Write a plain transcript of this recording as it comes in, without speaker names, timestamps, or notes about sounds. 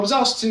I was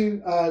asked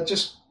to,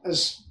 just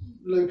as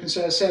Luke and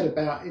Sarah said,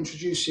 about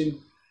introducing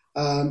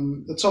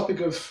the topic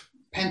of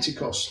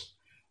Pentecost,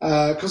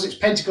 because it's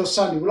Pentecost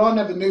Sunday. Well, I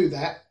never knew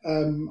that.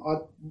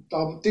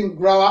 I didn't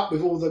grow up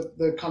with all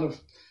the kind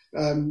of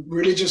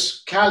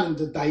religious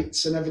calendar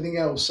dates and everything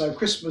else, so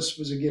Christmas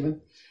was a given.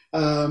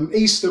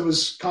 Easter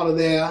was kind of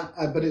there,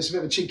 but it's a bit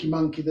of a cheeky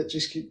monkey that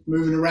just keeps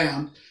moving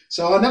around.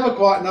 So I never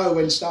quite know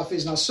when stuff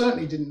is, and I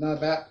certainly didn't know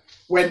about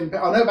when.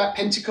 I know about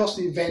Pentecost,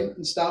 the event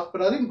and stuff,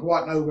 but I didn't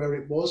quite know where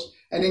it was.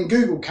 And in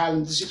Google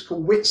calendars, it's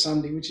called Whit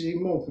Sunday, which is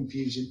even more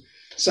confusing.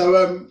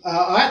 So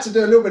I had to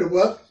do a little bit of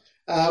work,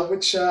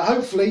 which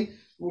hopefully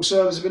will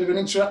serve as a bit of an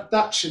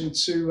introduction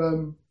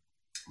to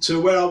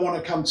where I want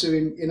to come to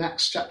in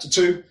Acts chapter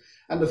 2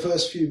 and the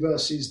first few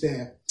verses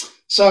there.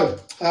 So,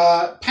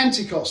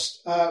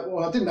 Pentecost,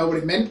 well, I didn't know what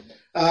it meant.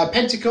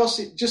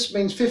 Pentecost, it just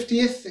means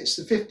 50th. It's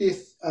the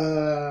 50th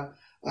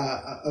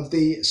of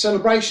the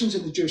celebrations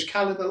in the Jewish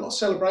calendar. A lot of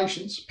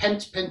celebrations,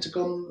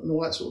 Pentagon and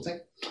all that sort of thing.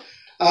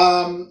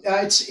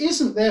 It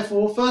isn't,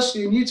 therefore,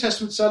 firstly, a New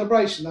Testament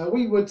celebration. Though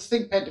we would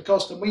think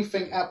Pentecost and we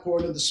think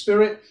outpouring of the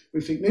Spirit.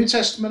 We think New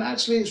Testament.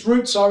 Actually, its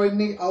roots are in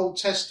the Old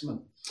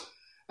Testament.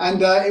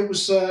 And it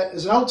was,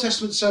 as an Old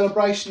Testament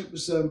celebration, it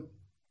was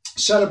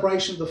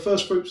celebration of the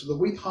first fruits of the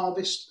wheat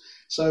harvest.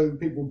 So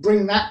people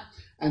bring that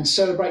and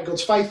celebrate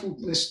God's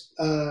faithfulness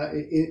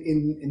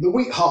in the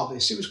wheat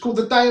harvest. It was called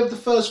the Day of the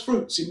First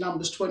Fruits in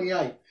Numbers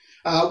 28,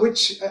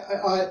 which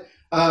I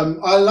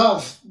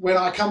love when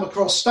I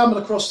stumble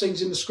across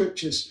things in the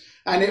scriptures.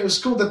 And it was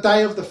called the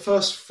Day of the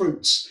First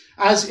Fruits,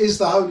 as is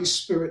the Holy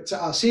Spirit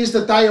to us. He is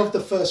the day of the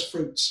first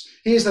fruits.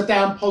 He is the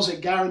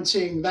downposit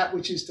guaranteeing that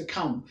which is to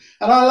come.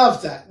 And I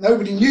love that.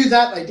 Nobody knew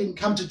that. They didn't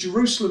come to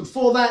Jerusalem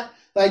for that.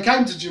 They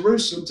came to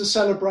Jerusalem to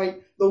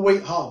celebrate the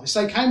wheat harvest.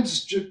 They came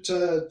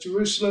to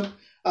Jerusalem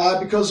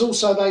because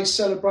also they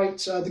celebrate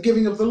the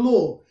giving of the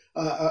law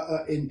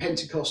in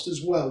Pentecost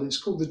as well. It's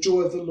called the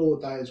Joy of the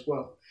Lord Day as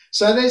well.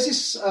 So there's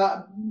this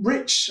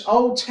rich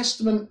Old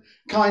Testament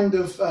kind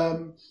of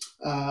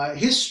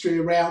history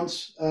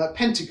around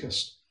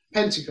Pentecost.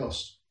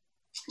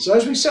 So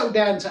as we settle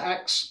down to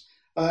Acts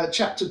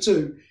chapter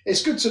 2,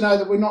 it's good to know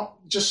that we're not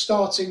just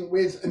starting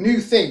with a new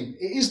thing.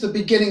 It is the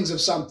beginnings of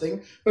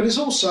something, but it's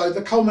also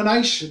the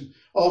culmination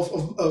of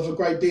a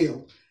great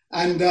deal.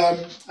 And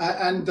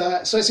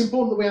so it's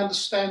important that we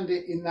understand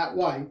it in that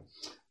way.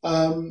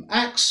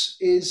 Acts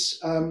is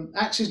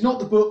not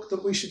the book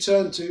that we should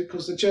turn to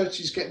because the church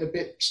is getting a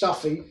bit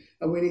stuffy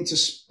and we need to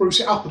spruce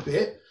it up a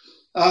bit.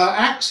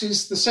 Acts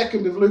is the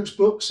second of Luke's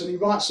books, and he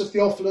writes to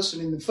Theophilus,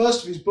 and in the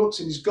first of his books,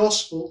 in his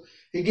gospel,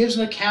 he gives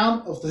an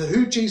account of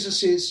who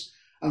Jesus is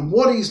and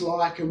what he's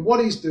like and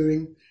what he's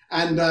doing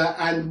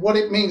and what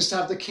it means to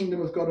have the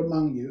kingdom of God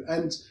among you.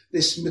 And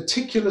this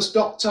meticulous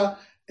doctor,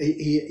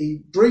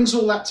 he brings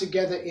all that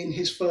together in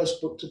his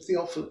first book to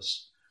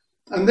Theophilus.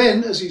 And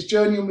then, as he's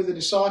journeying with the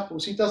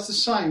disciples, he does the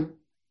same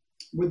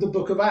with the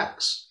book of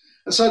Acts.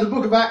 And so the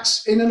book of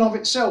Acts, in and of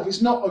itself,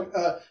 is not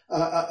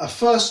a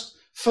first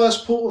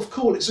port of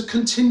call. It's a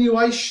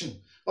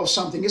continuation of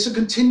something. It's a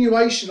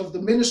continuation of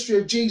the ministry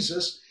of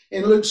Jesus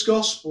in Luke's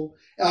gospel,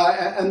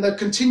 and the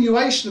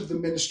continuation of the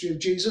ministry of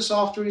Jesus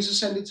after he's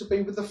ascended to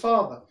be with the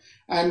Father.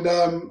 And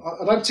I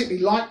don't particularly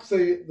like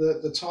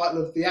the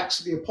title of the Acts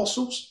of the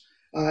Apostles.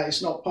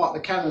 It's not part of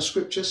the canon of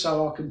Scripture,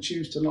 so I can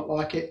choose to not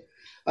like it.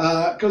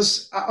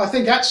 Because I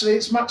think actually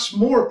it's much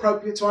more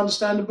appropriate to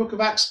understand the book of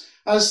Acts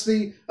as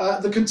the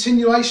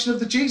continuation of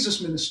the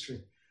Jesus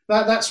ministry.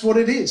 That's what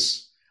it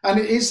is. And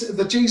it is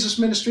the Jesus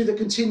ministry that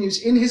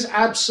continues. In his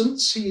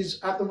absence, he is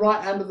at the right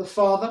hand of the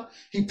Father.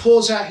 He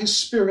pours out his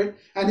Spirit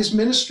and his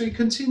ministry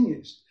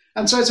continues.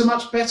 And so it's a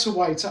much better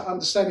way to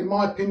understand, in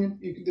my opinion,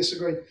 you can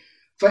disagree,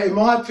 but in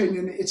my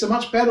opinion, it's a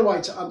much better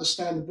way to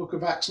understand the book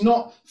of Acts,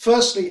 not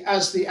firstly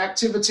as the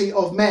activity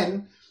of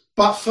men,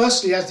 but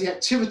firstly as the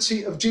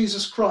activity of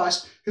Jesus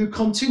Christ, who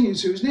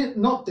continues, who is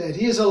not dead.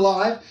 He is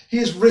alive, he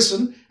is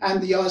risen, and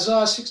the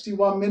Isaiah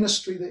 61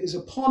 ministry that is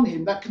upon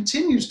him, that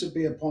continues to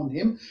be upon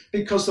him,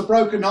 because the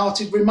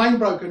brokenhearted remain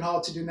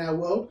brokenhearted in our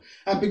world,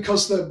 and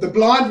because the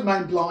blind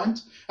remain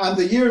blind, and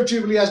the year of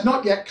Jubilee has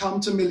not yet come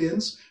to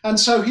millions, and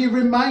so he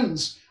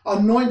remains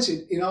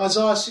anointed in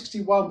Isaiah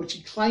 61, which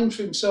he claimed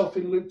for himself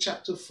in Luke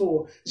chapter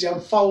 4, as he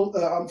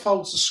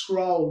unfolds the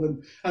scroll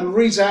and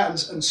reads out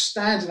and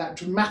stands in that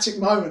dramatic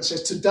moment,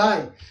 says,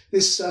 today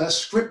this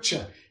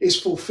scripture is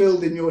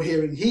fulfilled in your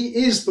hearing.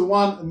 He is the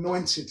one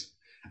anointed.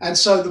 And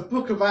so the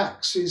book of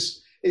Acts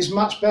is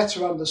much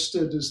better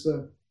understood as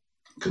the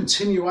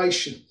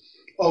continuation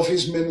of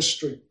his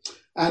ministry.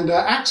 And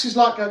Acts is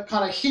like a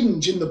kind of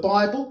hinge in the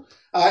Bible.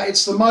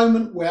 It's the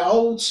moment where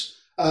Old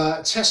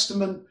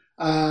Testament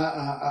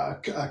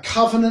a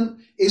covenant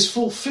is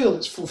fulfilled.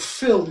 It's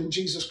fulfilled in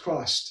Jesus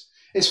Christ.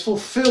 It's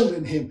fulfilled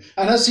in him.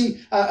 And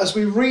as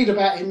we read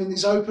about him in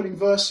these opening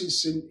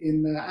verses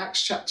in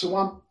Acts chapter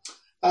 1,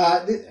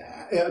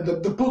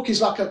 the book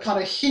is like a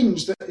kind of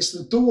hinge that is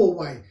the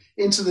doorway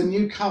into the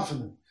new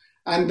covenant.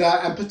 And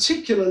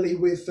particularly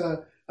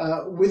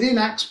within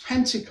Acts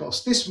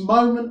Pentecost, this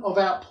moment of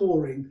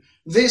outpouring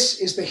This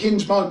is the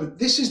hinge moment.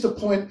 This is the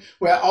point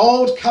where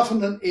old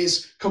covenant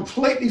is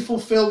completely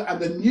fulfilled and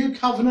the new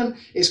covenant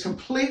is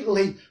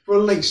completely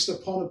released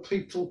upon a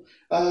people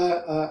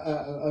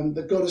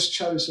that God has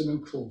chosen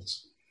and called.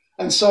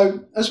 And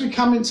so as we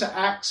come into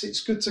Acts,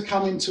 it's good to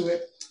come into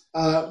it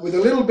with a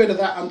little bit of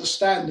that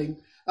understanding.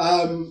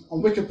 On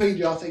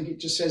Wikipedia, I think it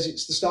just says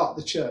it's the start of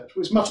the church.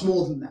 Well, it's much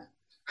more than that.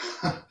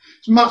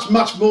 It's much,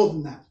 much more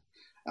than that.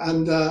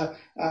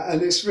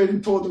 And it's really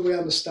important that we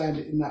understand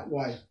it in that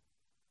way.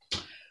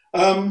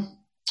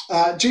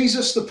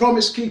 Jesus, the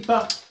promise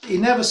keeper, he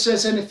never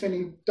says anything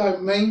he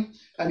don't mean,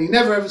 and he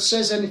never ever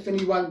says anything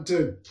he won't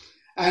do.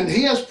 And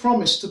he has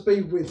promised to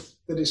be with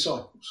the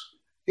disciples.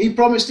 He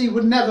promised he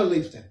would never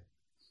leave them,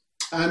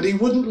 and he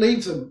wouldn't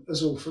leave them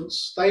as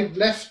orphans. They've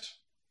left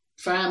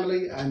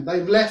family and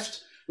they've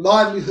left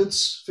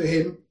livelihoods for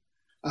him,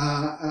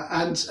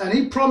 and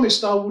he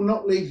promised, I will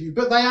not leave you.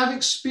 But they have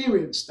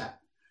experienced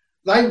that.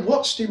 They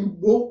watched him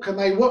walk, and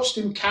they watched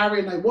him carry,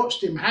 and they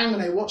watched him hang,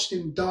 and they watched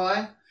him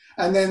die.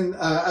 And then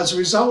as a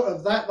result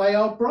of that, they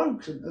are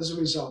broken as a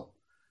result.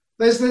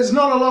 There's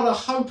not a lot of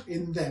hope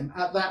in them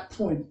at that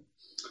point.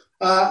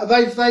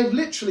 They've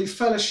literally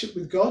fellowship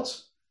with God,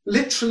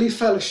 literally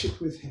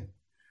fellowship with him.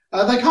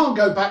 They can't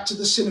go back to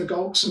the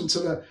synagogues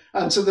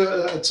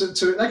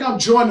they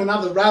can't join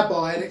another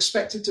rabbi and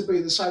expect it to be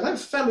the same. They've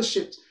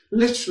fellowshiped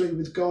literally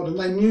with God, and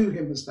they knew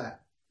him as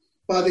that.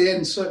 By the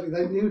end, certainly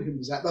they knew him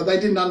as that, but they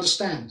didn't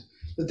understand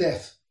the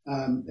death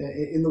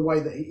in the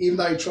way that even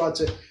though he tried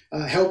to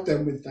help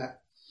them with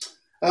that.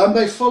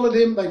 They followed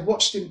him, they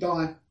watched him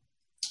die.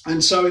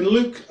 And so in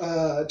Luke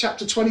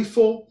chapter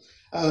 24,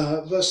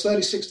 verse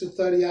 36 to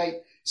 38,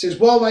 it says,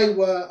 while they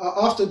were,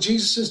 after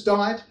Jesus has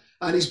died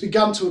and he's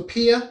begun to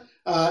appear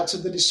to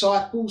the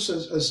disciples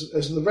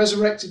as the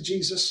resurrected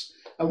Jesus,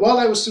 and while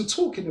they were still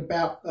talking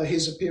about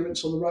his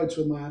appearance on the road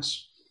to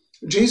Emmaus,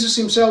 Jesus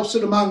himself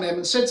stood among them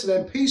and said to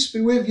them, peace be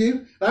with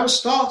you. They were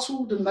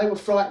startled and they were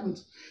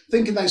frightened,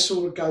 thinking they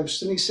saw a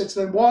ghost. And he said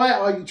to them, why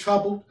are you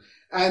troubled?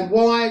 And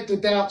why do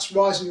doubts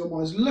rise in your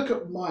minds? Look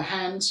at my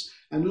hands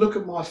and look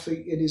at my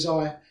feet. It is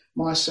I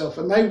myself.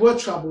 And they were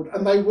troubled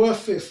and they were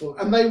fearful.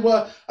 And they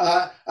were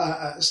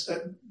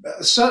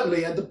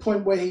certainly at the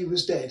point where he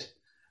was dead.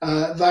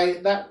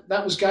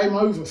 That was game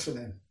over for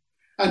them.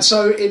 And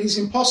so it is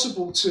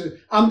impossible to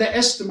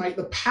underestimate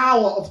the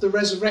power of the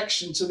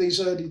resurrection to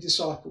these early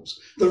disciples.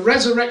 The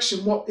resurrection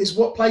is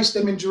what placed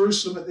them in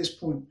Jerusalem at this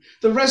point.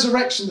 The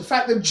resurrection, the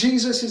fact that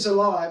Jesus is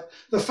alive,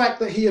 the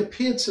fact that he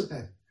appeared to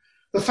them,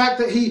 the fact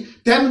that he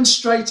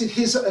demonstrated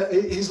his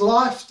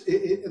life,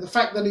 the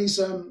fact that he's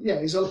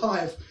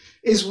alive,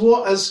 is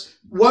what has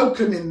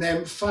woken in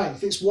them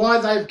faith. It's why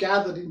they've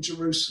gathered in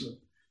Jerusalem,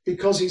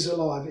 because he's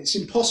alive. It's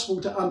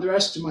impossible to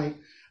underestimate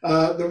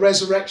the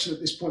resurrection at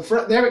this point.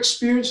 For their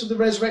experience of the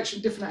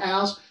resurrection, different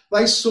ours,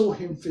 they saw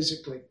him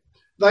physically.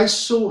 They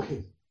saw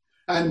him.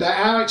 And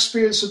our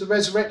experience of the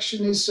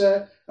resurrection is,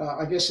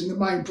 I guess, in the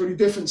main pretty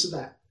different to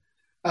that.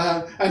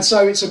 And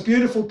so it's a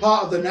beautiful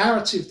part of the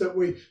narrative that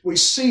we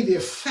see the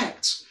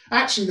effect,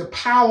 actually the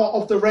power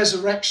of the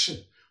resurrection,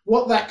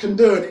 what that can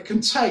do. And it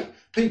can take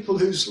people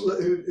who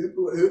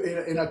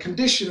in a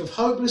condition of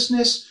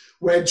hopelessness,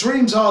 where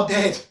dreams are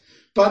dead,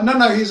 but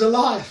no, he's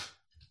alive.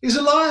 He's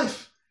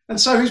alive. And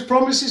so his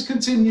promises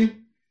continue.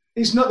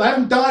 They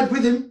haven't died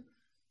with him.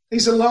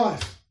 He's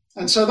alive.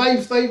 And so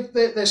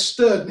they're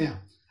stirred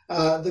now,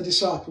 the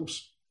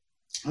disciples.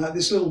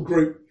 This little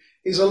group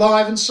is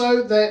alive. And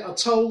so they are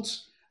told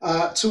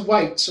to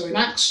wait. So in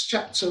Acts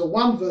chapter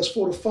 1, verse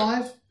 4 to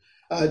 5,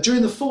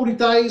 during the 40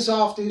 days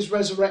after his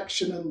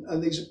resurrection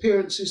and these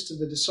appearances to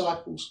the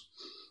disciples,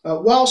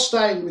 while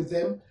staying with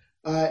them,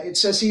 it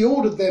says he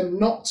ordered them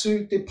not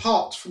to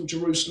depart from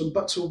Jerusalem,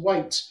 but to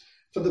wait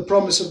for the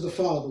promise of the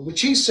Father,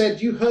 which he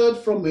said, you heard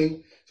from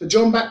me, for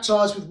John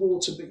baptized with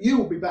water, but you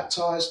will be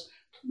baptized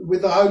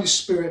with the Holy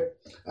Spirit,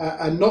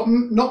 and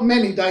not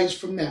many days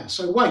from now.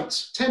 So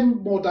wait,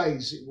 10 more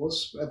days it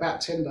was,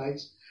 about 10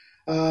 days.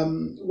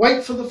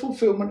 Wait for the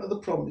fulfillment of the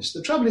promise.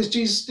 The trouble is,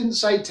 Jesus didn't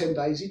say 10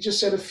 days, he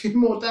just said a few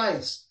more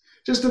days,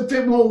 just a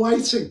bit more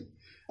waiting.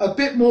 A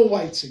bit more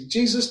waiting.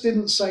 Jesus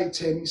didn't say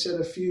 10, he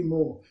said a few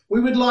more. We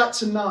would like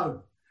to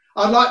know.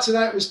 I'd like to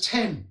know it was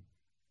 10.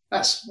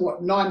 That's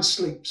 9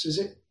 sleeps, is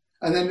it?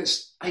 And then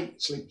it's 8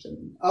 sleeps.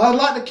 I'd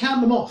like to count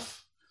them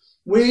off.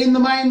 We in the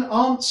main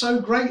aren't so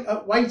great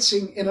at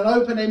waiting in an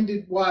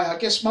open-ended way. I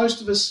guess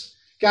most of us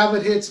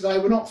gathered here today,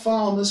 we're not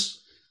farmers.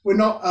 We're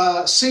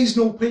not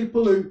seasonal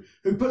people who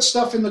put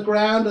stuff in the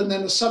ground and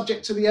then are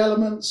subject to the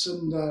elements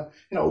and,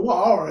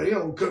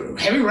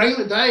 heavy rain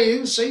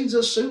today, seeds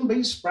will soon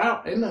be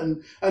sprouting,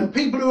 and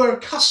people who are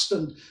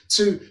accustomed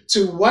to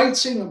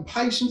waiting and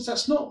patience.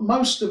 That's not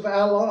most of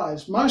our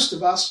lives. Most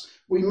of us,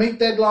 we meet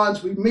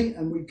deadlines, we meet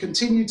and we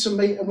continue to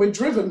meet, and we're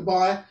driven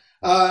by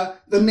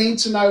the need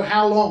to know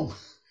how long,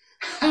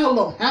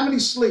 how many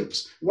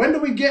sleeps, when do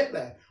we get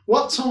there,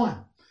 what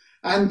time?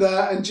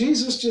 And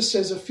Jesus just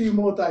says a few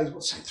more days.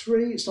 What's that,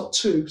 3? It's not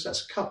 2, because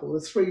that's a couple. The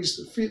three's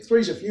a few,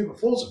 but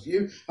 4's a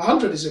few.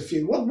 100 is a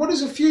few. What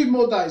is a few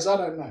more days? I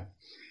don't know.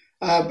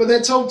 But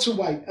they're told to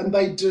wait, and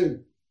they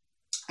do.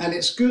 And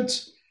it's good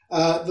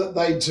that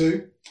they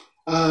do.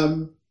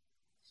 And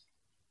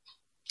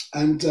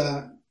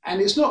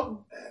it's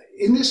not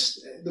in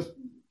this.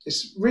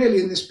 It's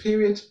really in this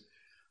period.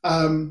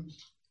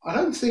 I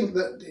don't think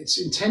that it's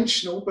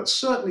intentional, but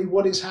certainly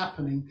what is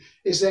happening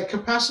is their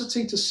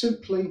capacity to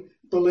simply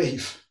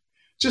believe,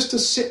 just to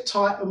sit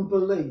tight and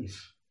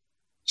believe.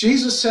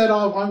 Jesus said,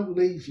 "I won't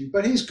leave you,"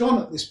 but he's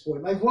gone at this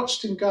point. They've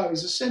watched him go.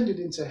 He's ascended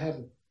into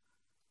heaven.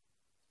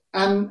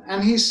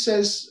 And he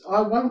says,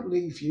 "I won't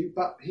leave you,"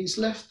 but he's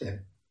left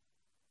them.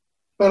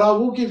 "But I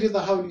will give you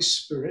the Holy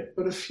Spirit,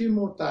 but a few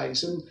more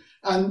days."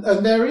 And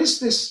there is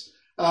this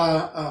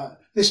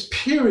this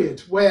period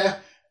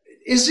where,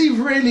 is he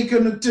really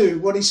going to do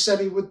what he said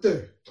he would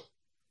do?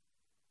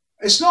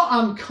 It's not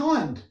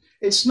unkind.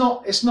 It's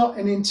not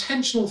an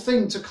intentional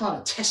thing to kind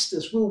of test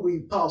us. Will we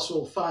pass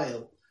or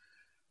fail?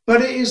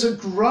 But it is a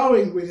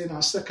growing within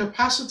us, the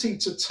capacity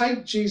to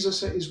take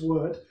Jesus at his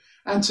word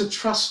and to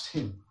trust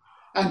him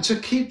and to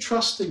keep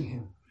trusting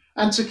him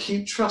and to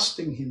keep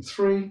trusting him.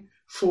 3,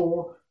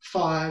 4,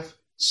 5,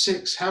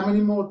 6. How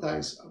many more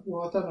days?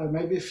 Well, I don't know,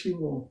 maybe a few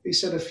more. He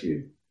said a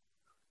few.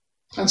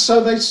 And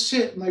so they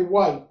sit and they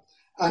wait.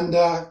 And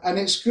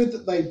it's good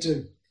that they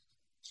do.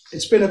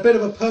 It's been a bit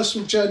of a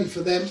personal journey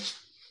for them,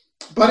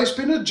 but it's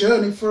been a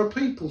journey for a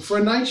people, for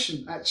a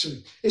nation,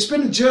 actually. It's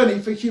been a journey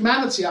for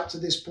humanity up to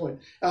this point.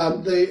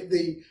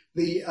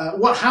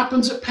 What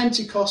happens at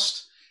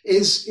Pentecost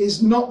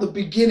is not the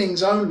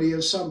beginnings only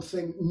of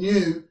something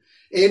new.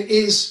 It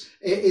is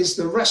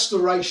the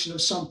restoration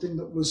of something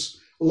that was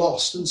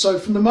lost. And so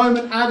from the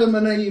moment Adam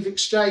and Eve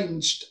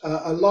exchanged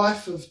a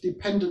life of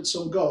dependence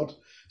on God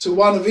to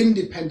one of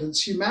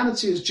independence,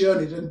 humanity has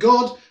journeyed, and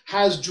God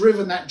has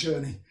driven that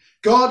journey.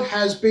 God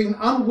has been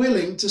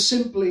unwilling to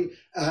simply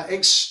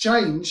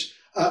exchange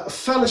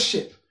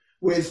fellowship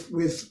with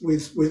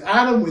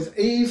Adam, with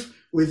Eve,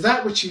 with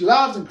that which he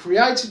loved and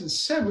created and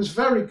said was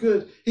very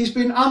good. He's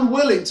been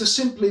unwilling to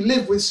simply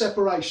live with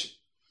separation.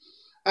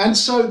 And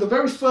so the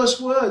very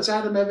first words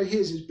Adam ever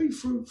hears is, "Be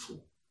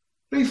fruitful."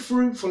 Be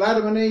fruitful.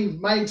 Adam and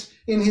Eve, made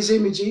in his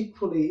image,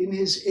 equally in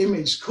his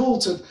image,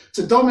 called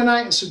to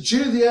dominate and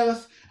subdue the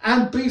earth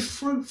and be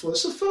fruitful.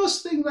 It's the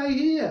first thing they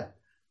hear.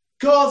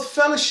 God,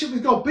 fellowship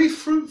with God, be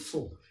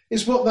fruitful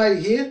is what they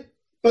hear,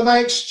 but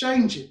they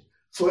exchange it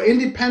for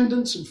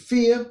independence and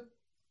fear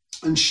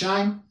and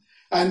shame.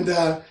 And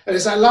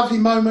there's that lovely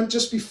moment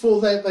just before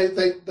they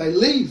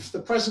leave the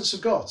presence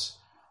of God.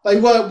 They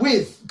were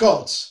with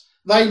God.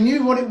 They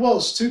knew what it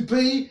was to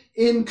be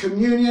in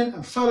communion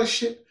and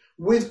fellowship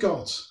with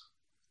God.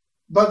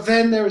 But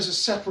then there is a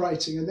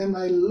separating, and then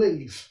they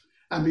leave.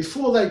 And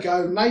before they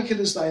go, naked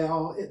as they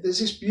are, there's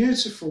this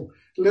beautiful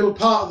little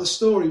part of the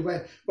story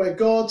where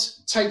God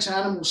takes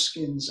animal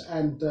skins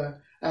and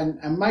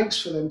makes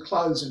for them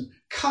clothes and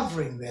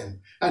covering them.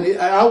 And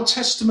an Old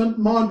Testament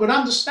mind would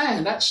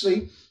understand,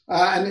 actually,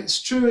 and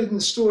it's true in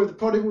the story of the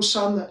prodigal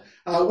son, that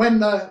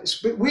it's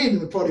a bit weird in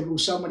the prodigal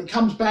son, when he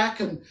comes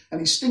back and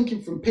he's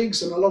stinking from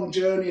pigs and a long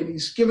journey and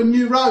he's given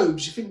new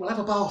robes. You think, well, have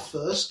a bath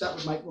first. That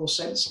would make more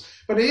sense.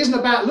 But it isn't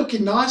about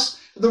looking nice.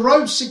 The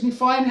robes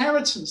signify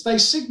inheritance. They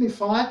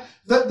signify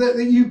that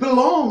you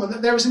belong and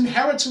that there is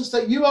inheritance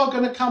that you are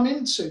going to come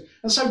into.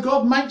 And so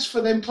God makes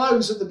for them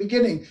clothes at the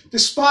beginning,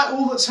 despite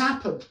all that's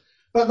happened.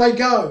 But they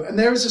go, and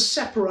there is a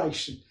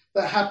separation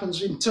that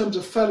happens in terms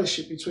of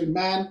fellowship between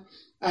man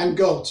and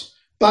God.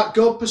 But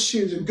God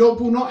pursues, and God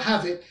will not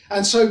have it.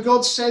 And so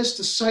God says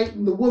to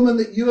Satan, "The woman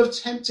that you have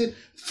tempted,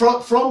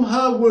 from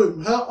her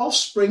womb, her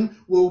offspring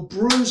will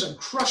bruise and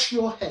crush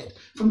your head."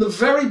 From the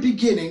very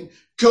beginning,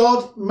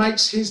 God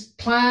makes his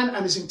plan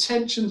and his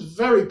intentions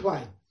very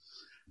plain.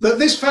 That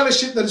this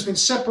fellowship that has been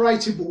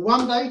separated will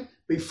one day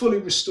be fully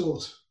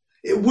restored.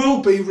 It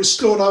will be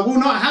restored. I will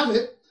not have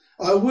it.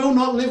 I will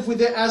not live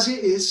with it as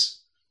it is.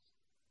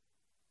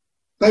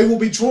 They will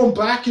be drawn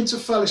back into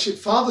fellowship,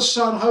 Father,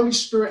 Son, Holy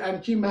Spirit,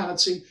 and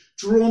humanity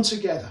drawn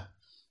together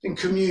in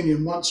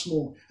communion once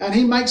more. And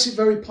he makes it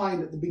very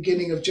plain at the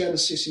beginning of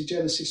Genesis, in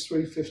Genesis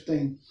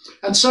 3:15.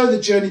 And so the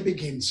journey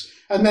begins.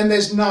 And then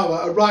there's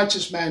Noah, a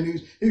righteous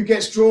man who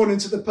gets drawn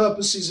into the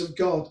purposes of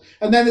God.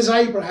 And then there's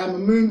Abraham, a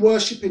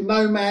moon-worshipping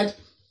nomad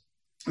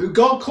who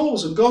God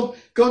calls, and God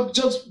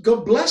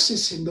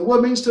blesses him. The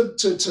word means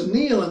to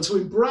kneel and to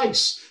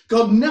embrace.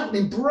 God knelt and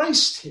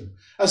embraced him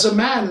as a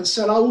man and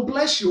said, "I will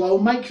bless you. I will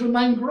make your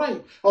name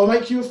great. I will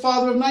make you a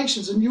father of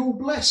nations, and you will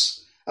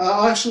bless.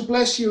 I shall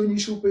bless you, and you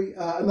shall be,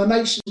 and the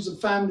nations and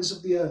families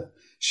of the earth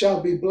shall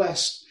be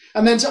blessed."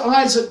 And then to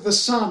Isaac the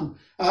son,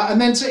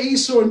 and then to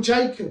Esau and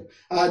Jacob.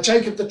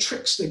 Jacob the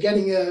trickster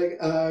getting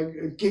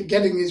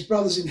his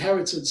brother's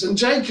inheritance. And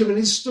Jacob and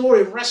his story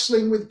of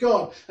wrestling with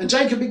God. And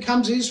Jacob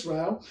becomes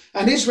Israel.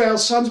 And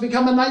Israel's sons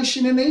become a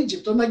nation in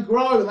Egypt. And they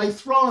grow and they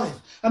thrive.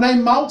 And they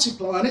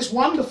multiply. And it's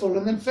wonderful.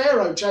 And then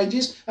Pharaoh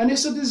changes. And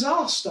it's a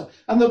disaster.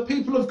 And the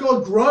people of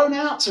God groan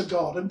out to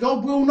God. And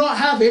God will not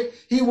have it.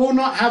 He will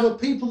not have a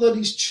people that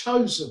he's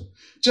chosen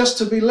just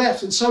to be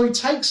left. And so he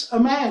takes a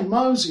man,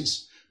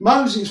 Moses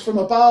from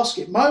a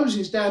basket,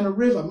 Moses down a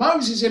river,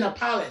 Moses in a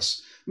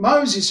palace,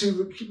 Moses,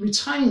 who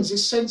retains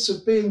his sense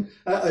of being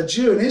a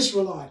Jew, an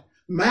Israelite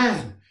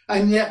man,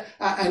 and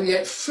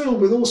yet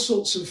filled with all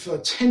sorts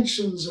of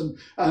tensions and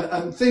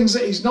things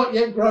that he's not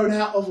yet grown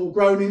out of or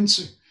grown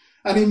into.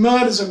 And he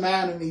murders a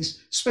man, and he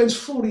spends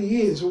 40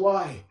 years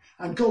away,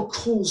 and God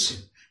calls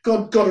him.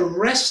 God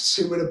arrests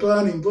him with a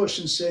burning bush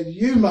and said,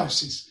 "You,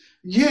 Moses,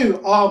 you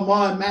are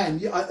my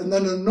man." And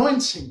an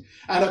anointing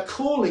and a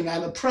calling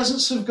and a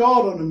presence of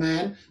God on a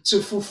man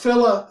to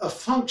fulfill a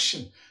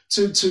function,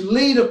 to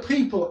lead a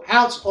people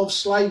out of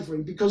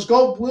slavery, because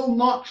God will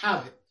not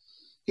have it.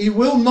 He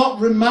will not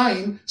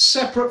remain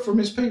separate from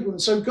his people.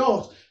 And so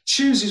God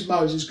chooses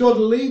Moses.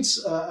 Moses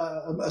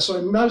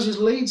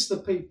leads the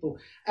people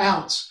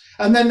out.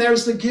 And then there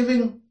is the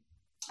giving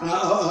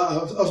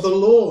of the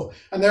law,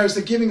 and there is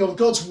the giving of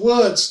God's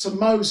words to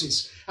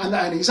Moses.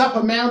 And he's up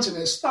a mountain,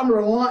 there's thunder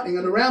and lightning,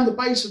 and around the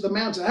base of the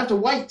mountain, they have to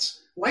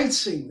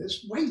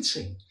there's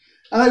waiting.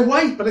 And they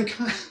wait, but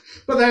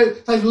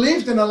they've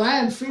lived in a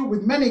land filled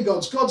with many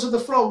gods of the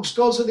frogs,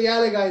 gods of the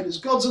alligators,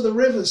 gods of the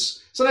rivers.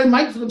 So they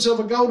make for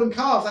themselves a golden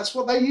calf. That's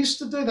what they used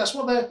to do. That's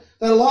what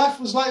their life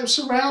was like. They were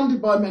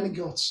surrounded by many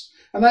gods.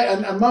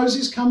 And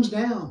Moses comes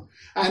down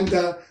and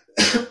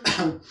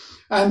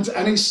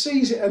he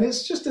sees it, and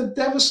it's just a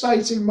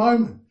devastating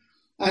moment.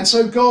 And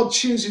so God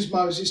chooses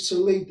Moses to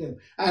lead them,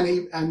 and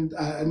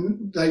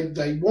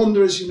they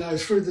wander, as you know,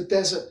 through the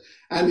desert.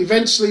 And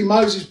eventually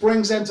Moses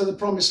brings them to the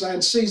promised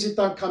land, sees it,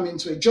 don't come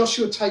into it.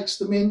 Joshua takes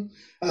them in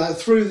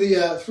through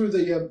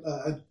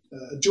the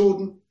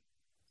Jordan.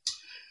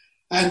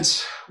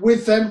 And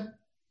with them,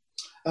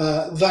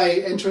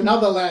 they enter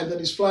another land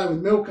that is flowing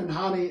with milk and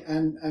honey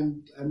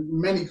and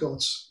many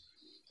gods.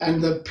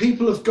 And the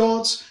people of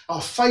God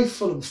are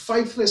faithful and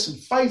faithless and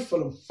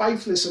faithful and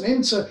faithless. And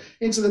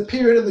into the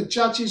period of the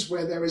judges,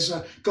 where there is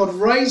God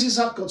raises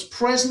up, God's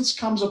presence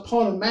comes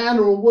upon a man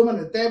or a woman,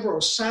 a Deborah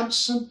or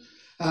Samson,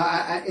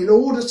 in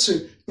order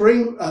to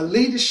bring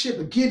leadership,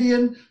 a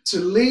Gideon, to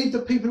lead the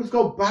people of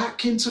God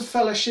back into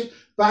fellowship,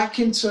 back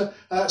into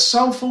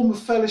some form of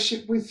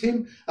fellowship with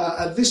him.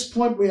 At this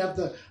point, we have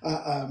the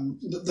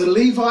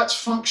Levites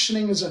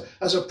functioning as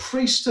a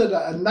priesthood,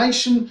 a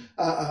nation,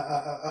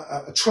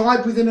 a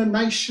tribe within a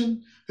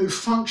nation, who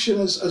function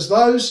as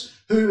those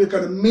who are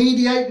going to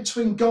mediate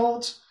between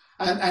God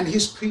and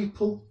his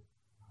people.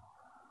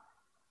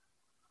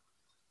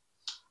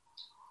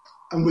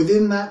 And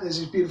within that, there's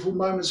these beautiful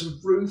moments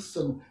of Ruth,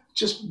 and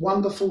just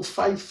wonderful,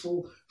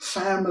 faithful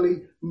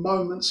family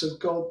moments of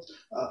God,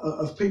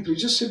 of people who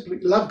just simply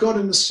love God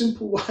in a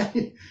simple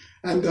way.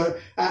 And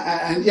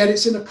yet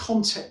it's in a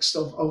context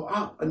of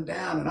up and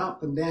down and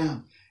up and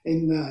down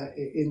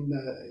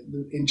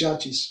in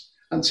Judges.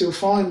 Until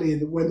finally,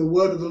 when the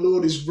word of the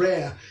Lord is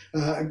rare,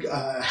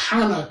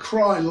 Hannah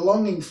crying,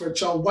 longing for a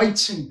child,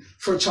 waiting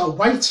for a child,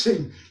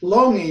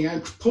 longing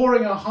and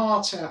pouring her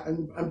heart out,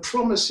 and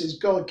promises,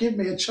 "God, give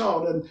me a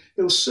child and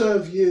he'll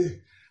serve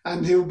you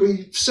and he'll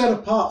be set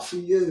apart for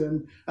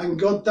you." And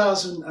God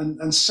does,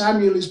 and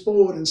Samuel is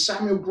born, and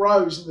Samuel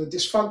grows in the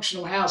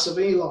dysfunctional house of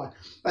Eli.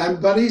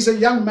 But he's a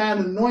young man,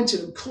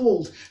 anointed and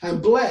called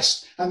and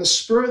blessed, and the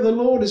Spirit of the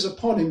Lord is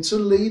upon him to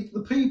lead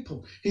the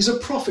people. He's a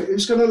prophet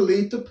who's going to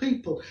lead the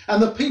people,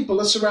 and the people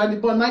are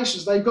surrounded by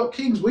nations. They've got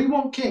kings. We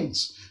want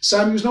kings.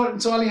 Samuel's not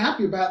entirely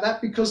happy about that,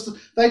 because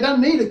they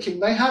don't need a king.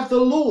 They have the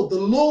Lord. The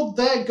Lord,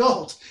 their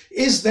God,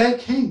 is their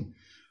king.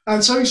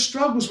 And so he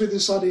struggles with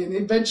this idea, and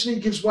eventually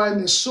he gives way, and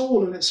there's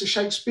Saul, and it's a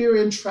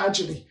Shakespearean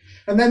tragedy.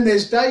 And then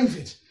there's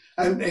David.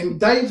 And in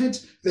David,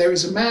 there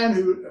is a man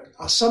who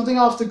is something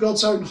after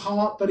God's own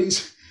heart, but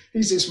he's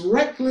this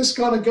reckless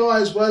kind of guy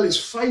as well. His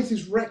faith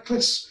is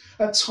reckless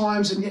at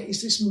times, and yet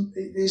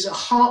he's a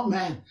heart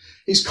man.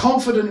 He's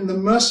confident in the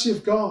mercy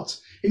of God.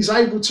 He's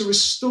able to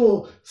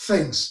restore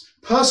things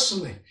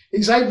personally.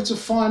 He's able to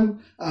find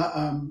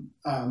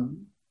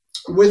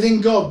within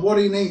God what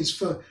he needs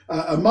for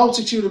a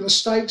multitude of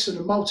mistakes and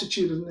a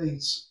multitude of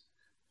needs.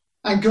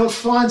 And God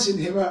finds in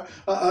him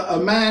a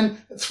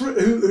man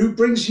who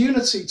brings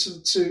unity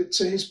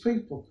to his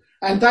people.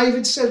 And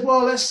David said,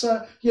 "Well, it's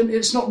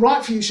not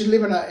right for you. You should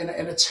live in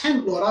a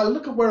tent, Lord.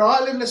 Look at where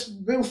I live. Let's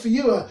build for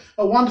you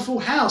a wonderful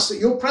house, that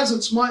your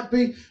presence might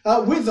be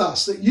with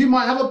us, that you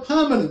might have a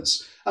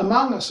permanence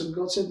among us." And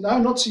God said, "No,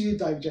 not to you,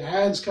 David. Your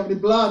hands covered in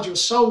blood. You're a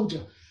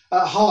soldier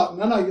at heart.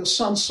 No, your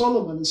son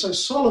Solomon." And so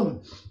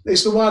Solomon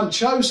is the one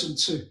chosen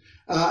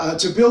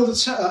to build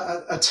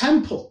a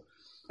temple.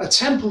 A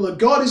temple that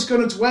God is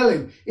going to dwell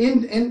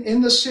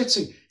in the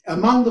city,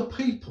 among the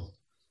people.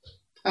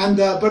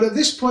 But at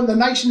this point, the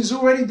nation is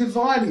already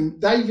dividing.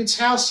 David's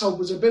household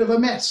was a bit of a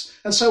mess.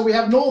 And so we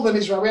have northern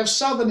Israel, we have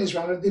southern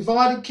Israel. A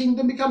divided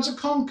kingdom becomes a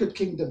conquered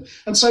kingdom.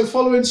 And so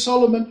following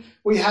Solomon,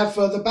 we have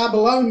the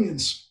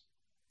Babylonians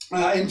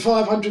in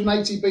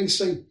 580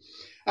 BC.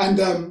 and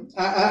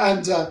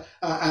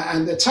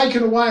they're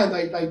taken away, and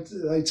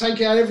they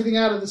take out everything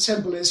out of the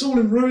temple. It's all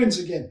in ruins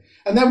again.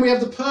 And then we have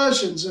the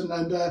Persians,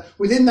 and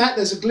within that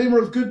there's a glimmer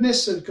of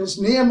goodness, because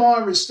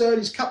Nehemiah restored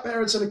his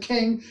cupbearer to the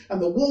king,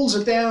 and the walls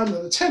are down,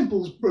 and the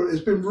temple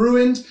has been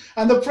ruined,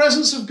 and the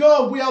presence of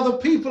God. We are the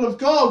people of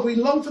God. We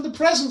long for the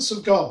presence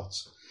of God.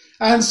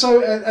 And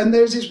so, and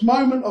there's this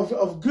moment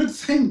of good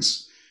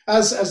things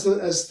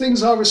as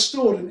things are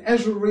restored, and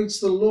Ezra reads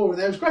the law, and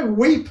there's great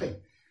weeping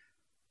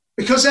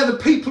because they're the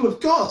people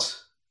of God,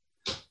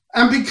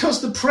 and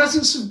because the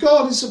presence of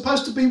God is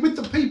supposed to be with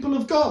the people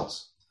of God,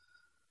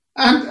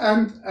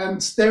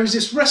 and there is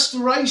this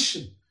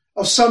restoration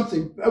of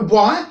something.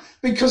 Why?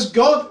 Because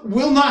God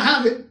will not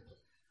have it.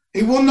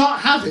 He will not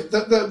have it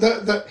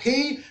that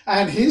he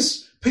and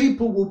his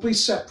people will be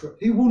separate.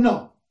 He will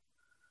not.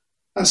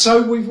 And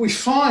so we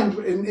find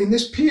in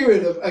this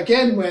period of,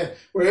 again, where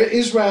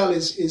Israel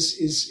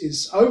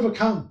is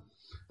overcome,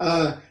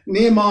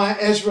 Nehemiah,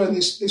 Ezra, and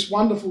this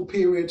wonderful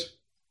period,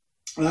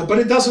 but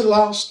it doesn't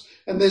last.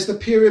 And there's the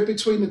period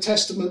between the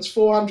testaments,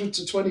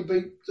 420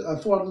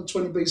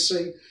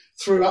 BC,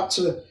 through up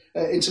to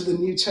into the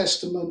New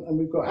Testament, and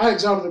we've got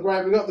Alexander the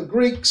Great, we've got the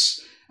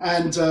Greeks,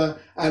 and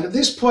at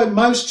this point,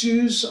 most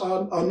Jews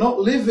are not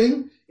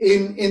living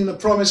in the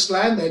Promised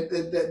Land.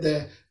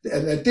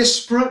 They're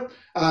disparate.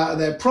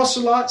 They're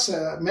proselytes.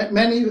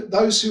 Many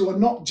those who are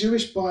not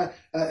Jewish by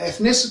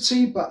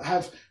ethnicity, but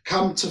have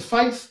come to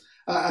faith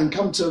and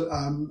come to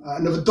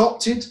and have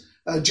adopted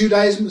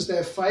Judaism as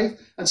their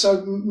faith. And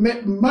so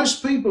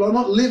most people are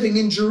not living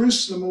in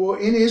Jerusalem or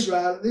in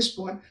Israel at this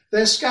point.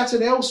 They're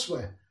scattered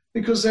elsewhere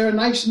because they're a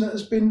nation that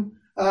has been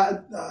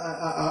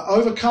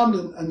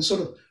overcome and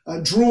sort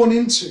of drawn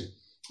into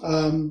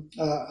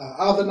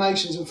other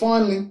nations. And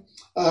finally,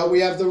 we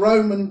have the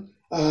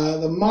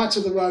might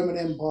of the Roman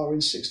Empire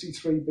in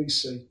 63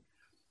 BC.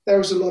 There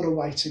was a lot of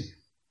waiting.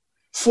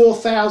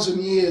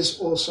 4,000 years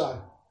or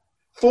so.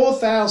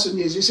 4,000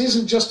 years. This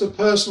isn't just a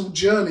personal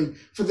journey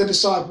for the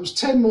disciples.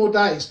 10 more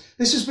days.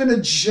 This has been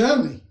a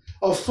journey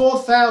of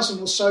 4,000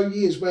 or so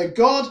years where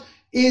God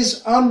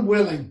is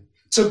unwilling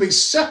to be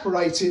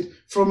separated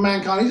from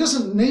mankind. He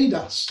doesn't need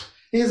us.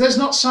 There's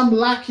not some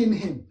lack in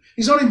him.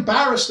 He's not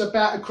embarrassed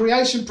about a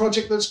creation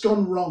project that's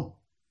gone wrong.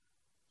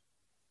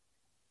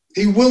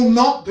 He will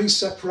not be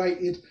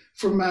separated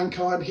from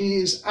mankind. He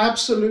is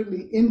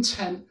absolutely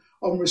intent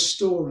on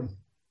restoring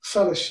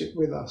fellowship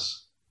with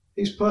us.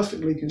 He's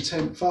perfectly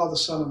content, Father,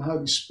 Son, and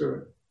Holy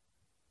Spirit.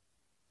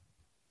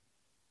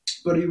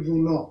 But he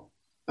will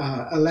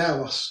not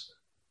allow us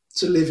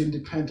to live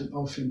independent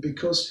of him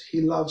because he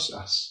loves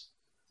us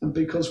and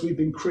because we've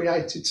been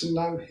created to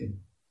know him.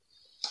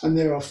 And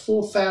there are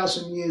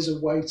 4,000 years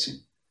of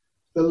waiting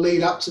that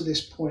lead up to this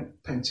point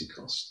of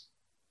Pentecost.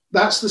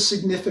 That's the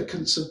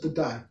significance of the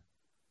day.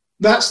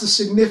 That's the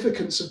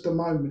significance of the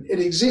moment. It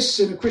exists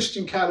in a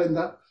Christian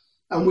calendar,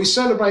 and we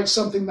celebrate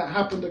something that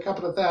happened a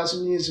couple of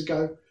thousand years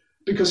ago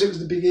because it was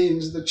the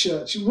beginnings of the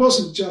church. It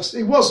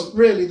wasn't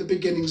really the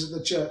beginnings of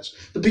the church.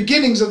 The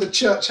beginnings of the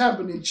church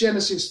happened in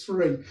Genesis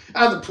 3,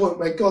 at the point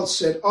where God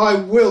said, I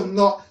will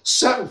not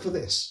settle for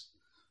this.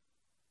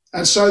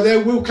 And so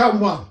there will come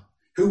one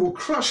who will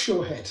crush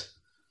your head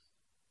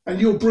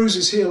and you'll bruise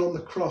his heel on the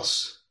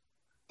cross,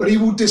 but he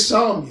will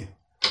disarm you.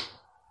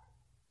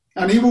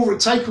 And he will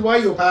take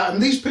away your power,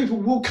 and these people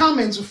will come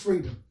into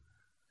freedom.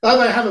 Though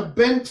they have a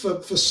bent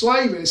for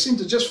slavery, they seem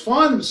to just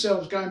find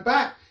themselves going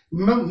back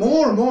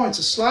more and more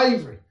into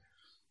slavery.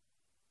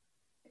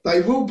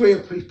 They will be a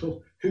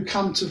people who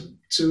come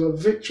to a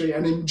victory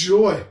and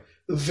enjoy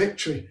the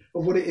victory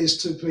of what it is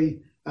to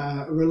be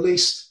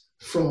released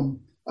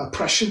from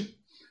oppression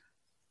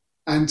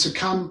and to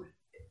come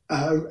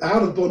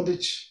out of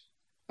bondage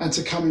and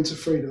to come into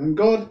freedom. And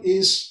God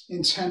is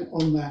intent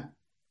on that.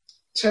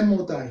 10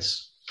 more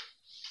days.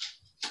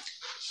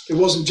 It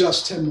wasn't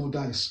just 10 more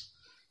days.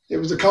 It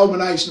was the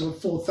culmination of a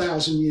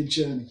 4,000-year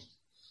journey.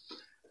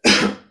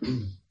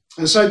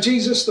 And so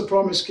Jesus, the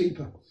promise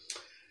keeper.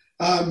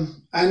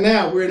 And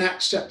now we're in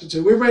Acts chapter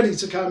 2. We're ready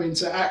to come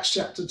into Acts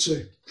chapter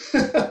 2.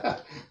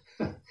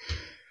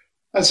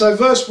 And so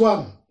verse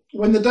 1,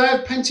 when the day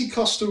of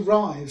Pentecost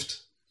arrived,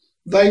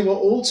 they were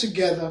all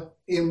together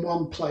in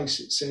one place,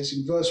 it says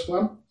in verse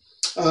 1.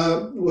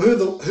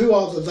 Who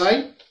are the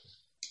they?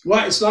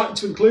 Well, it's likely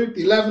to include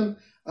the 11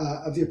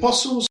 of the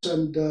apostles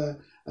and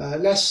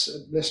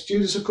less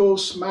Judas, of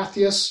course,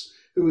 Matthias,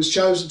 who was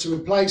chosen to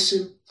replace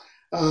him.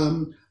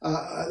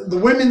 The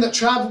women that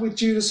travelled with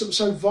Judas that were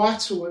so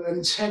vital and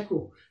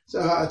integral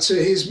to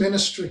his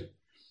ministry.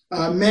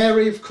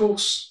 Mary, of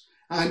course,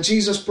 and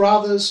Jesus'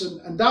 brothers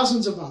and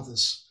dozens of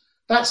others.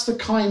 That's the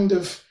kind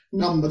of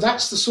number.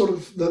 That's the sort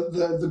of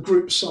the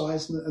group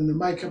size and the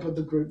makeup of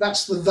the group.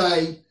 That's the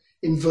they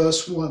in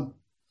verse 1.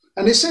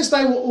 And it says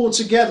they were all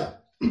together.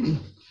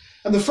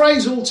 And the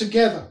phrase all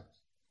together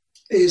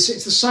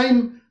it's the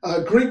same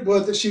Greek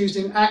word that's used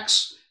in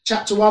Acts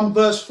chapter 1,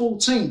 verse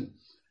 14.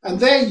 And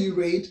there you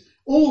read,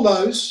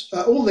 those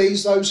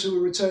who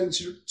were returning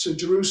to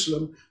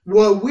Jerusalem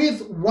were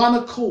with one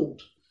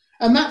accord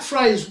And that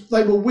phrase,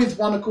 they were with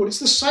one accord, it's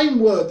the same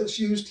word that's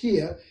used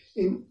here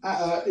in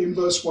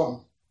verse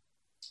 1,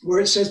 where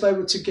it says they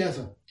were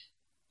together.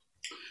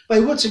 They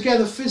were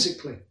together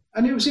physically.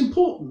 And it was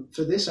important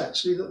for this,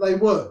 actually, that they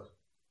were,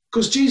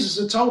 because Jesus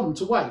had told them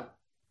to wait.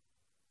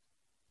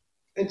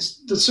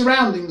 The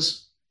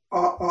surroundings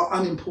are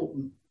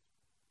unimportant.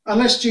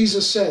 Unless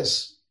Jesus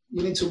says,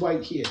 you need to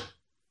wait here.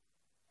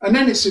 And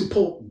then it's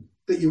important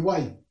that you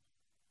wait.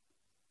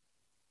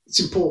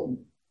 It's important.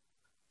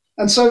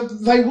 And so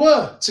they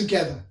were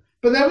together.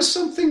 But there was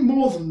something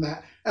more than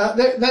that.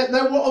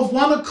 They were of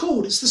one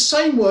accord. It's the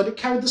same word. It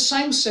carried the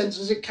same sense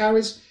as it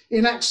carries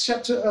in Acts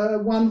chapter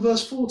 1,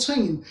 verse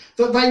 14.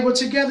 That they were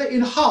together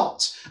in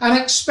heart and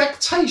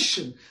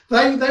expectation.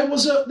 There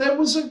was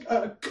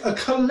a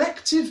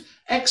collective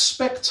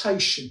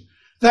expectation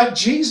that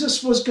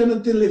Jesus was going to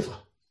deliver.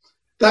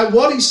 That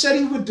what he said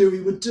he would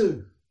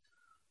do.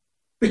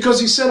 Because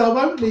he said, I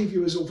won't leave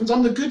you as orphans.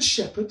 I'm the good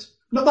shepherd,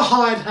 not the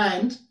hired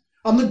hand.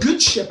 I'm the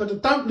good shepherd and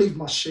don't leave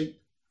my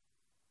sheep.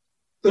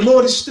 The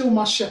Lord is still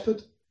my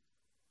shepherd.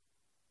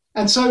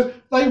 And so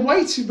they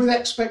waited with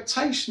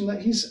expectation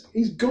that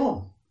he's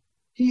gone.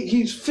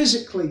 He's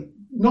physically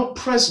not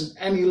present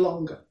any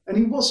longer. And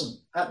he wasn't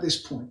at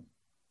this point.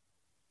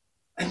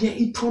 And yet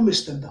he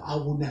promised them that I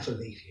will never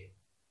leave you.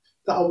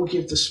 That I will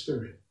give the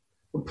Spirit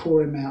and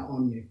pour him out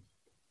on you.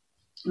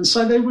 And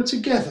so they were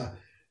together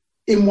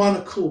in one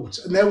accord.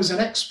 And there was an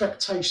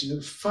expectation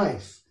of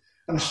faith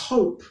and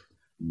hope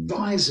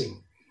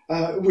rising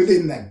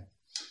within them.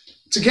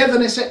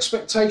 Togetherness,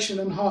 expectation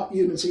and heart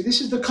unity. This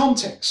is the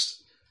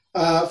context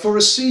for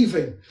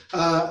receiving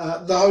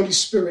the Holy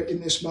Spirit in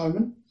this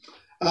moment.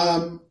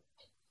 And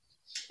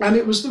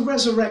it was the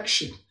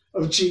resurrection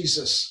of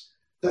Jesus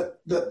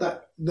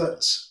that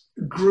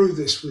grew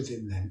this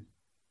within them.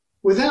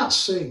 Without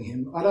seeing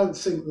him, I don't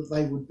think that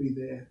they would be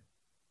there.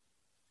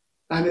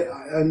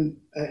 And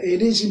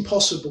it is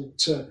impossible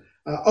to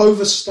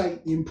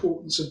overstate the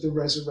importance of the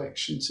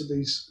resurrection to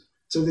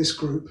this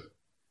group.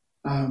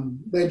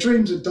 Their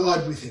dreams had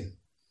died with him,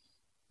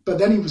 but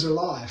then he was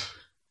alive.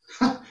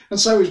 And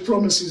so his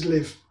promises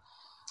live.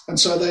 And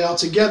so they are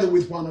together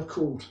with one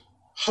accord,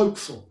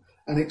 hopeful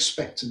and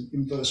expectant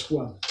in verse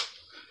 1.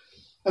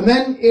 And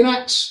then in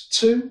Acts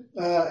 2,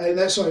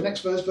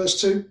 next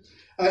verse 2,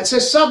 it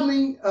says,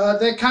 suddenly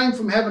there came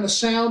from heaven a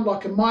sound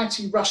like a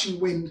mighty rushing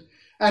wind,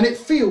 and it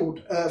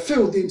filled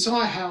the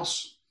entire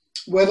house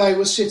where they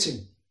were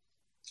sitting.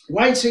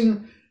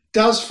 Waiting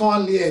does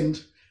finally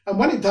end. And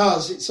when it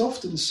does, it's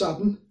often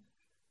sudden.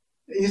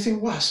 You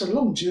think, wow, it's a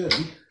long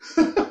journey.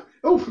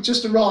 Oh,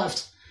 just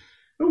arrived.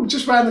 Oh,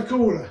 just round the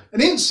corner.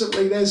 And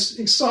instantly there's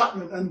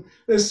excitement and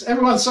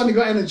everyone's suddenly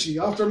got energy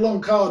after a long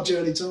car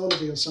journey to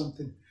holiday or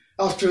something.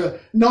 After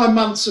 9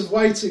 months of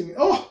waiting.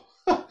 Oh,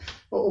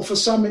 or for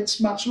some it's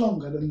much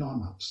longer than 9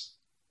 months.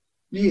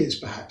 Years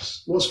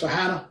perhaps. Was for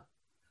Hannah.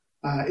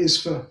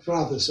 Is for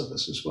others of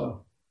us as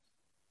well.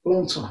 A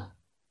long time.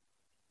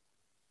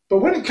 But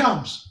when it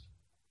comes,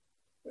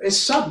 it's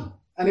sudden.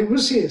 And it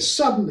was here.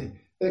 Suddenly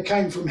there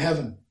came from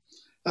heaven.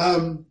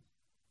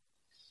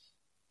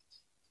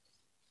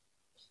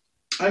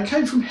 It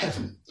came from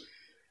heaven.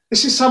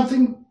 This is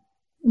something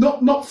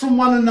not from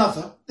one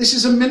another. This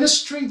is a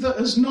ministry that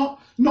is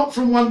not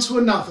from one to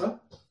another.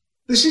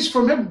 This is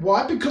from heaven.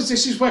 Why? Because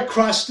this is where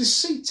Christ is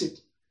seated.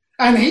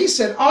 And he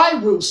said, I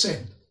will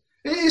send.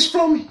 It is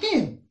from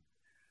him.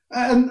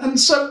 And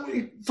so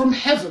from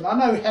heaven, I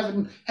know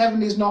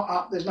heaven is not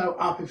up. There's no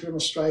up if you're in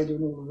Australia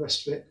and all the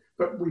rest of it.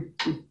 But we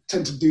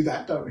tend to do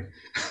that, don't we?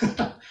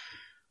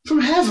 From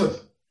heaven,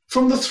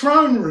 from the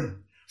throne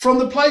room, from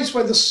the place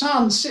where the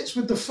Son sits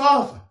with the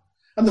Father.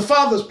 And the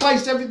Father's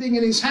placed everything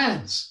in his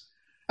hands.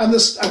 And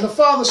the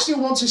Father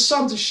still wants his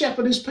Son to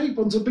shepherd his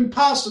people and to be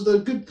pastor, the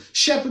good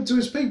shepherd to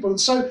his people. And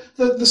so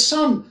the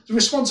Son, the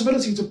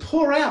responsibility to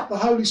pour out the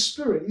Holy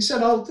Spirit, he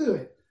said, I'll do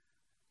it.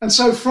 And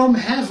so from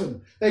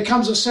heaven, there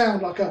comes a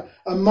sound like a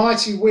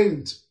mighty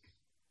wind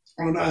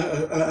and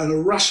a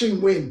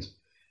rushing wind.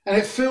 And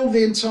it filled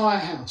the entire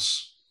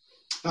house.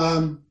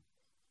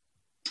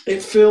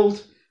 It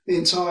filled the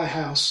entire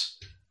house.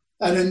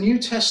 And a new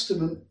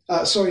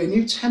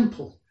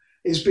temple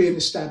is being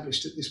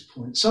established at this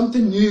point.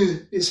 Something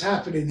new is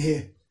happening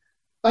here.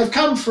 They've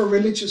come for a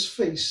religious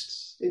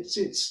feast.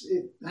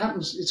 It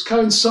happens. It's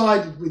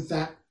coincided with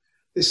that,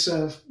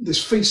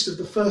 this feast of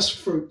the first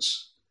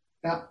fruits.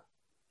 Yeah.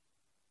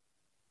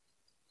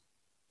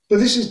 But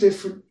this is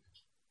different.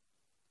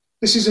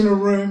 This isn't a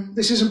room.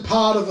 This isn't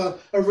part of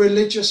a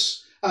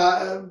religious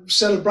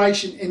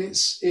celebration in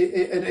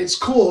its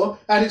core.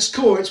 At its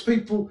core, it's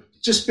people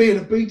just being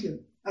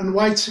obedient and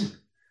waiting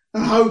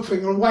and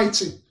hoping and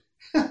waiting.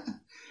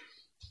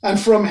 And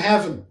from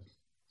heaven,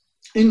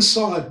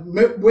 inside,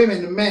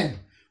 women and men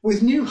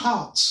with new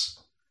hearts.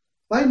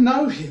 They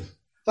know him.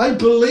 They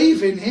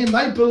believe in him.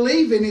 They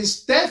believe in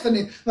his death,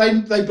 and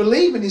they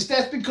believe in his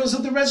death because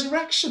of the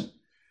resurrection.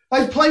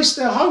 They've placed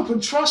their hope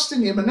and trust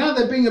in him, and now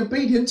they're being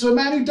obedient to a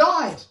man who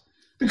died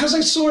because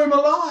they saw him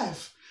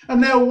alive,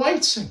 and they're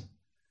waiting,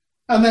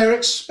 and they're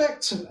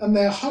expectant, and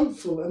they're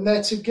hopeful, and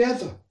they're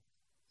together.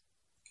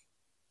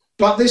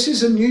 But this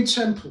is a new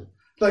temple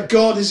that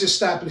God is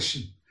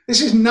establishing.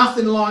 This is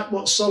nothing like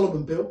what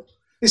Solomon built.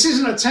 This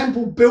isn't a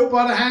temple built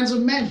by the hands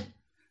of men.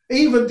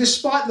 Even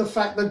despite the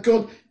fact that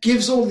God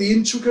gives all the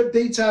intricate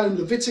detail in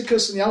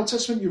Leviticus and the Old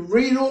Testament, you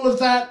read all of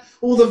that,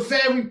 all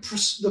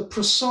the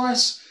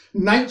precise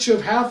nature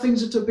of how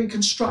things are to be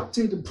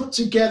constructed and put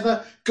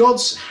together,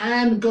 God's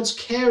hand, God's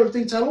care of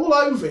detail all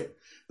over it.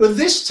 But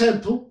this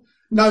temple,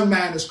 no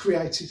man has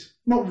created.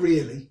 Not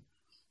really.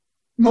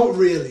 Not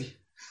really.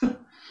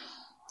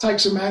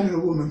 Takes a man and a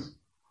woman.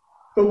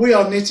 But we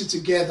are knitted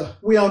together.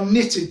 We are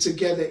knitted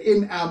together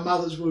in our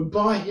mother's womb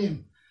by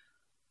him.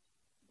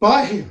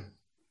 By him.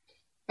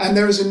 And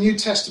there is a New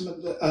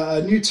Testament,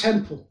 a new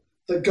temple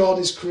that God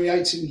is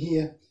creating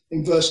here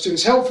in verse 2.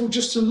 It's helpful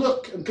just to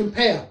look and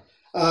compare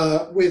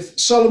with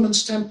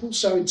Solomon's temple.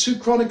 So in 2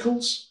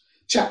 Chronicles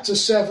chapter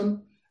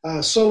 7,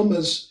 Solomon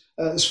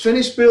has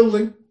finished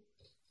building.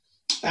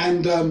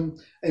 And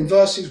in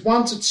verses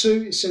 1 to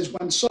 2, it says,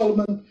 when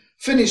Solomon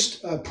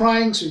finished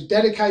praying, so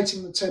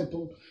dedicating the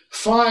temple,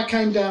 fire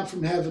came down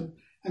from heaven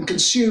and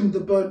consumed the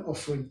burnt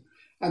offering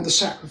and the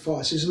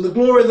sacrifices. And the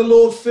glory of the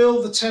Lord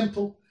filled the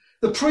temple.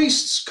 The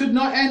priests could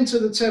not enter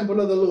the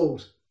temple of the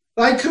Lord.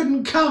 They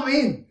couldn't come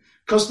in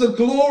because the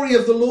glory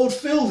of the Lord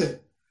filled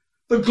it.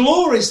 The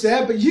glory's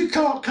there, but you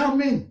can't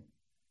come in.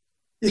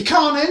 You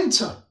can't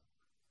enter.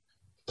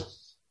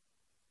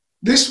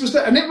 This was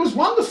and it was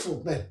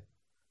wonderful then.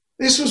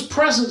 This was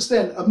presence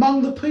then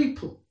among the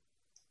people.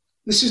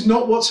 This is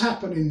not what's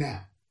happening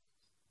now.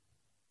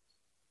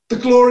 The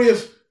glory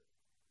of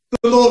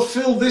the Lord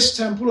filled this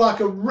temple like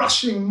a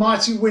rushing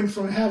mighty wind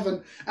from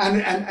heaven,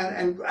 and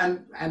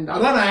I don't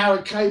know how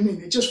it came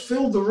in. It just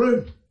filled the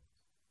room,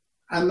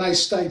 and they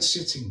stayed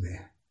sitting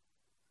there.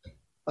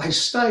 They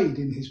stayed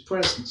in his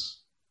presence.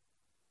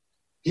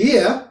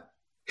 Here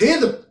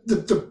the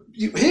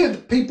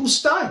people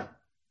stay,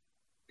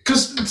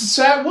 because that's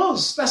how it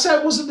was. That's how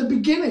it was at the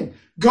beginning.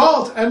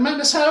 God and man.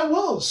 That's how it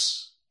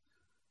was,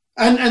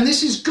 and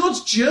this is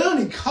God's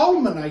journey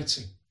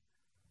culminating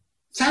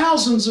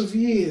thousands of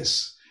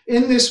years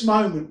in this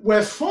moment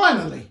where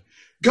finally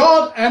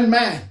God and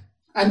man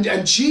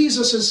and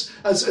Jesus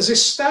has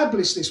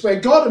established this, where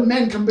God and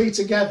men can be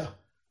together,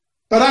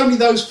 but only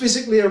those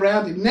physically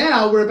around him.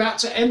 Now we're about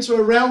to enter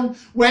a realm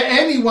where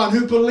anyone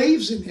who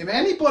believes in him,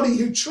 anybody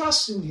who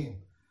trusts in him,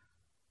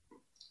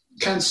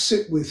 can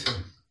sit with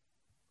him,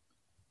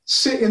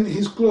 sit in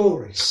his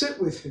glory, sit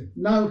with him,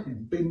 know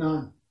him, be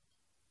known.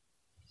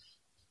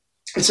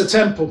 It's a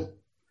temple,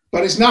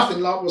 but it's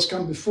nothing like what's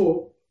come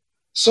before.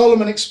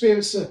 Solomon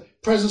experienced the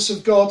presence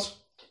of God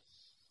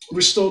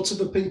restored to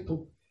the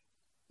people,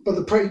 but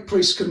the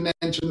priests couldn't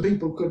enter and the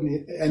people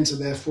couldn't enter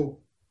therefore.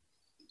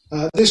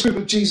 This group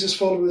of Jesus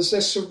followers,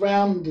 they're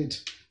surrounded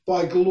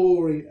by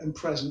glory and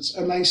presence,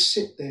 and they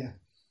sit there.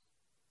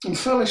 And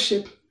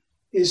fellowship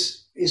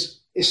is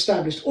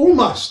established.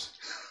 Almost.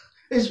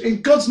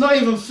 God's not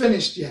even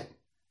finished yet.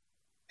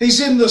 He's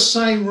in the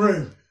same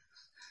room.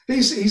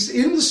 He's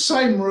in the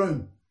same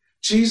room.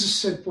 Jesus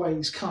said, wait,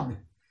 he's coming.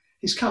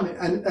 He's coming,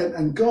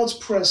 and God's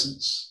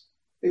presence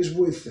is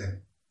with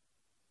them.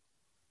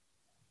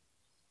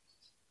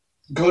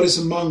 God is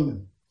among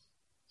them.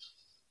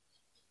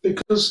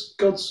 Because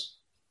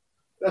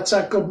that's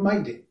how God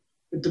made it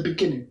at the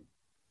beginning.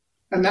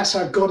 And that's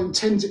how God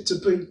intends it to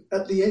be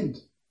at the end.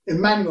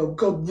 Emmanuel,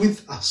 God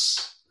with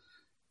us.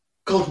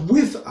 God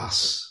with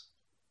us.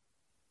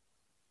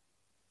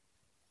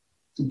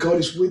 And God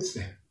is with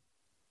them.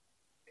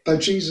 Though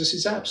Jesus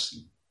is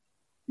absent.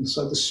 And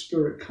so the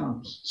Spirit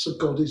comes. So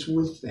God is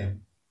with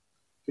them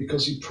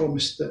because he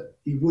promised that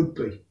he would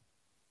be.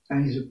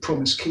 And he's a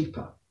promise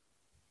keeper.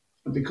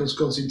 And because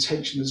God's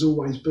intention has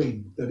always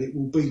been that it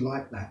will be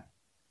like that.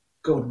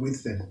 God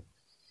with them.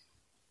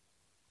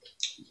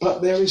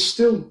 But there is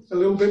still a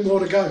little bit more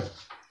to go.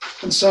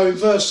 And so in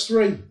verse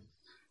 3,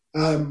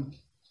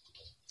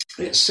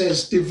 it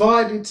says,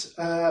 divided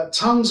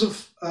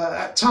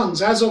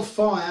tongues as of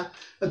fire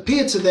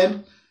appeared to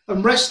them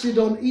and rested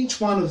on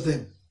each one of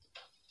them.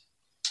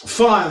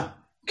 Fire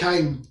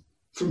came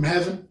from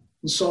heaven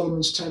in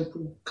Solomon's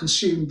temple,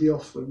 consumed the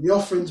offering. The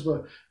offerings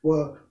were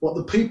what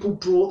the people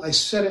brought. They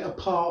set it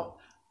apart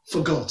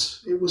for God.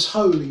 It was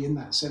holy in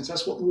that sense.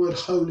 That's what the word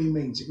holy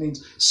means. It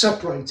means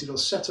separated or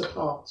set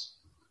apart.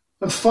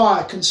 And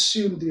fire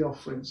consumed the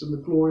offerings, and the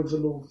glory of the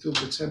Lord filled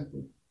the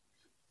temple.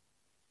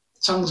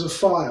 Tongues of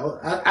fire,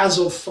 as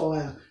of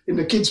fire. In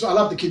the kids, I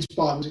love the kids'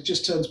 Bibles. It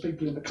just turns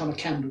people into kind of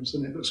candles,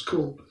 and it looks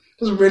cool. It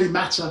doesn't really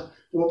matter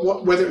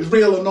whether it's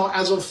real or not,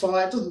 as of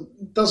fire.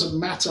 It doesn't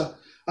matter.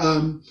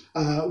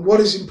 What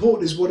is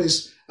important is what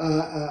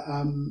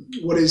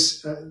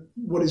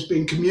is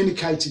being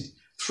communicated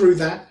through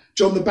that.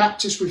 John the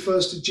Baptist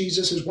refers to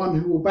Jesus as one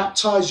who will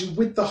baptize you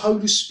with the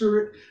Holy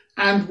Spirit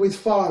and with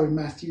fire in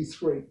Matthew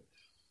 3.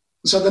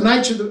 So the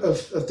nature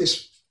of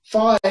this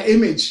fire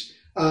image,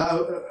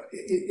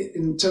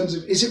 in terms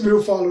of is it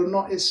real fire or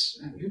not,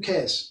 who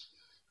cares?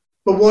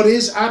 But what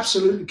is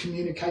absolutely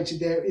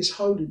communicated there is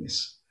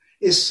holiness,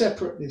 is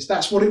separateness.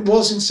 That's what it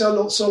was in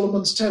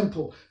Solomon's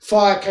temple.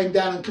 Fire came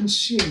down and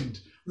consumed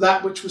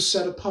that which was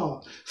set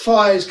apart.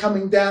 Fire is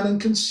coming down and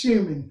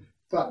consuming,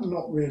 but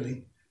not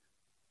really.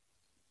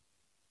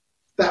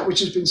 That which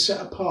has been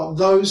set apart,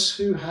 those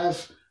who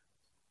have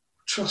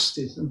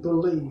trusted and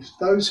believed,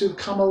 those who have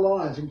come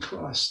alive in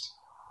Christ,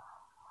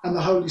 and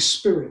the Holy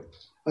Spirit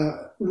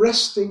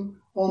resting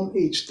on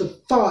each, the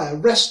fire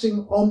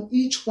resting on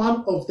each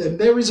one of them.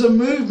 There is a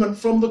movement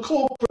from the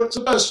corporate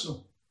to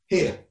personal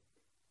here.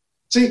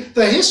 See,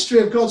 the history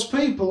of God's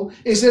people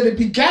is that it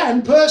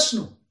began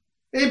personal.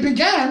 It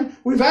began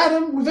with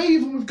Adam, with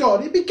Eve, and with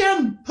God. It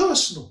began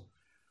personal.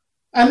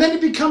 And then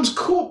it becomes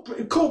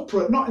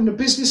corporate, not in a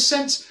business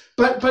sense,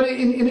 but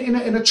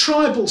in a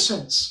tribal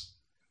sense.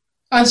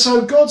 And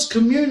so God's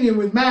communion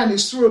with man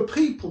is through a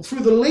people,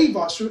 through the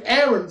Levites, through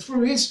Aaron,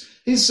 through his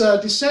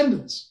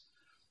descendants.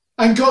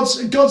 And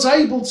God's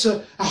able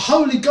to, a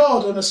holy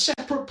God and a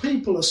separate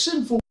people, a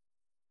sinful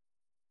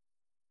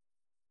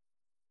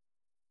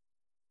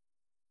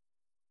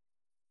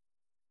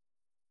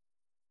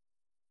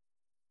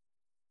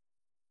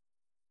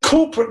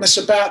corporateness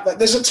about that.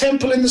 There's a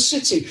temple in the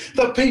city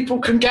that people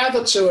can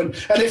gather to, and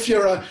if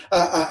you're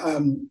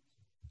and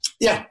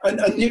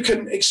you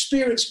can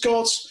experience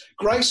God's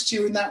grace to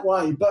you in that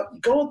way.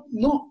 But God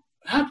not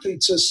happy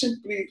to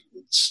simply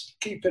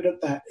keep it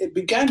at that. It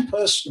began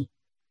personal.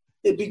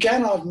 It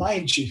began, I've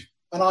made you,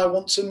 and I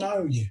want to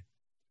know you.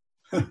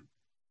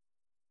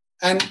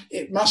 And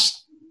it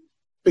must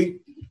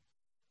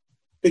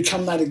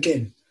become that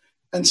again.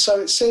 And so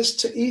it says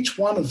to each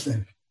one of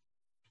them,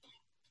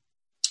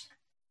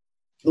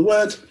 the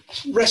word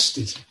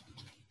rested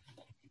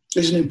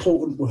is an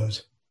important word.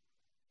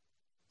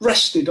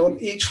 Rested on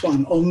each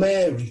one, on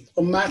Mary,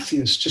 on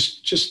Matthias,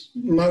 just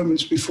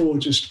moments before,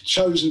 just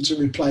chosen to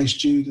replace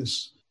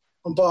Judas,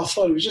 on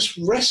Bartholomew, just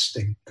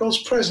resting,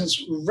 God's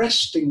presence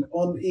resting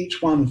on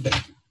each one of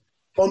them,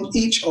 on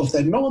each of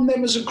them, not on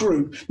them as a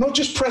group, not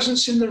just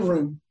presence in the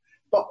room,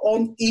 but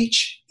on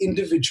each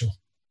individual.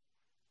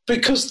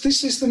 Because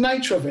this is the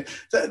nature of it.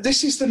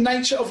 This is the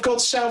nature of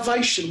God's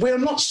salvation. We are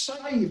not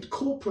saved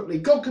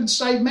corporately. God can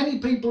save many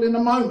people in a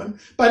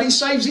moment, but he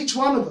saves each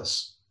one of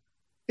us.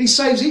 He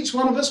saves each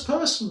one of us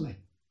personally.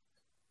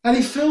 And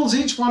he fills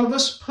each one of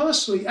us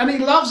personally. And he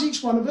loves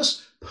each one of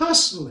us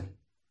personally.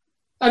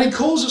 And he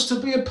calls us to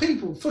be a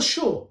people, for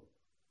sure.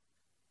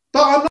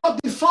 But I'm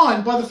not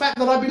defined by the fact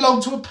that I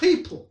belong to a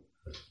people.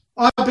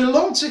 I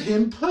belong to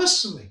him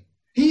personally.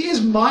 He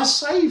is my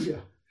saviour.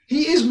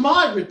 He is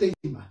my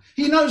Redeemer.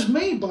 He knows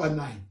me by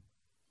name.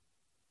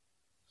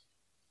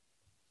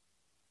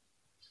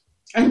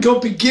 And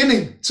God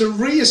beginning to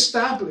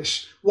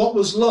re-establish what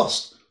was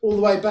lost all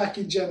the way back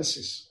in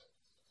Genesis.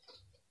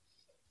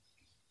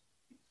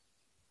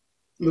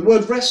 And the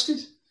word rested,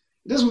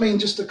 it doesn't mean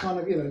just to kind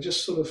of,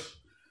 just sort of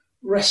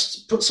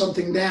rest, put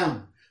something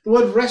down. The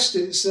word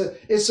rested,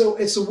 it's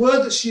a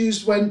word that's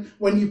used when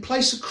you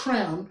place a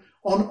crown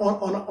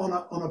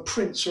on a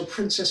prince or a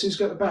princess who's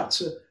about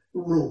to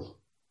rule.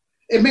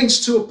 It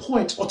means to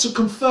appoint or to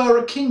confer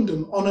a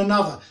kingdom on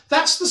another.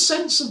 That's the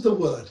sense of the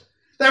word.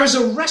 There is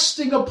a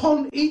resting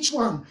upon each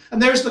one, and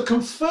there is the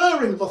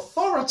conferring of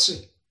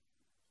authority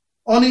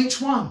on each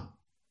one.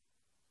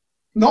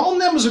 Not on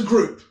them as a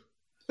group.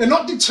 They're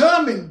not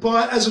determined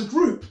as a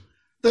group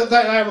that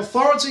they have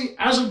authority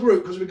as a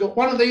group, because we've got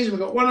one of these and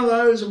we've got one of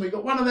those and we've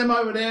got one of them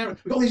over there and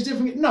we've got these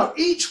different. No,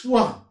 each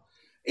one,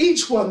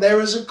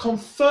 there is a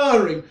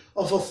conferring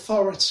of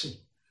authority.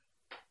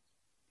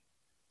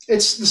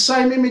 It's the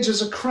same image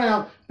as a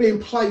crown being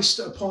placed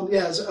upon,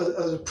 as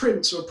a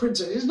prince or a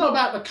princess. It's not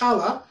about the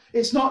colour.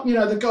 It's not,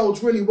 the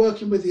gold's really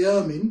working with the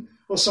ermine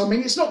or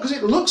something. It's not because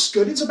it looks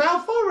good. It's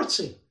about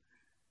authority.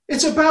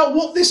 It's about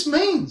what this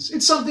means.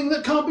 It's something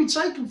that can't be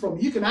taken from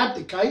you. You can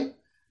abdicate,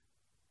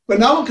 but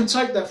no one can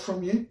take that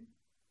from you.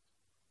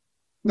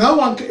 No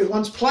one, if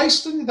one's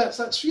placed in you, that's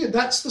for you.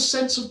 That's the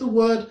sense of the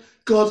word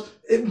God.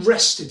 It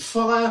rested.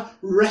 Fire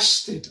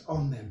rested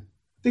on them.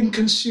 Didn't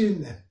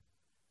consume them.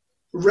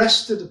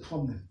 Rested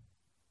upon them.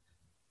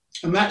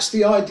 And that's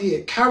the idea.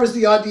 It carries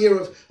the idea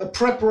of a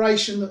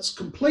preparation that's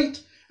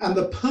complete and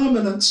the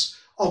permanence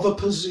of a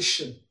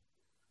position.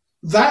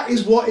 That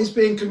is what is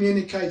being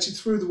communicated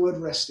through the word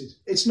rested.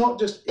 It's not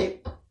just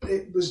it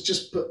was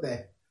just put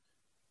there.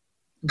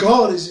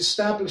 God is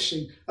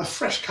establishing a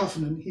fresh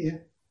covenant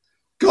here.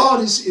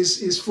 God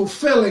is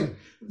fulfilling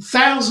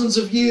thousands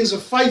of years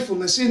of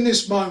faithfulness in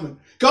this moment.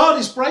 God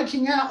is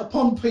breaking out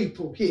upon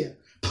people here,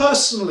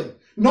 personally.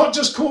 Not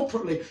just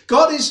corporately.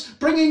 God is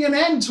bringing an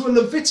end to a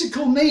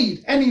Levitical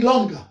need any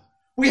longer.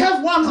 We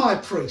have one high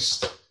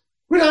priest.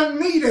 We don't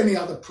need any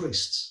other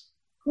priests.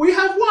 We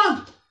have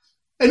one.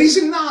 And he's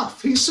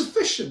enough. He's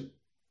sufficient.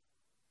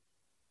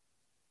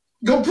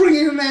 God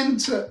bringing an end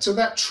to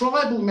that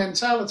tribal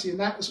mentality in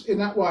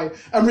that way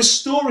and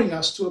restoring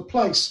us to a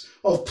place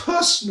of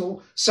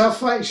personal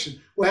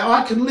salvation where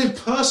I can live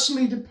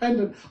personally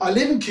dependent. I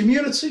live in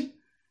community.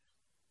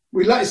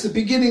 It's the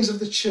beginnings of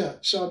the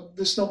church, so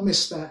let's not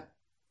miss that.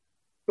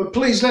 But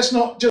please, let's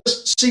not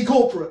just see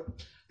corporate.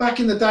 Back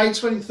in the day,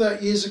 20,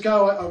 30 years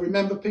ago, I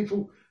remember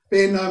people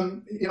being,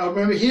 I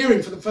remember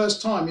hearing for the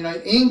first time, in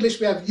English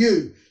we have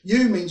you.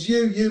 You means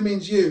you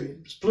means you.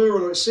 It's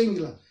plural or it's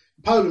singular.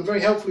 In Poland,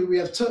 very helpfully, we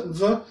have t and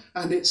v,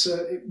 and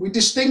we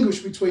distinguish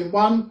between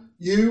one,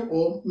 you,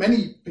 or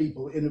many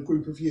people in a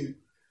group of you.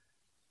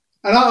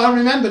 And I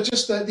remember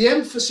just the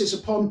emphasis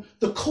upon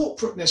the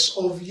corporateness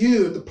of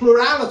you and the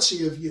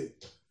plurality of you.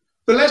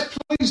 But let's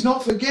please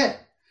not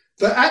forget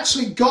that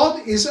actually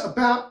God is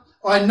about,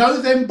 I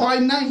know them by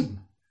name.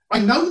 I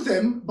know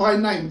them by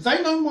name.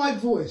 They know my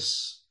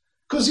voice,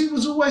 because it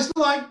was always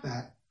like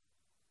that.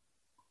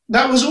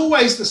 That was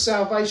always the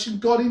salvation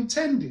God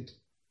intended,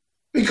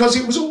 because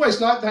it was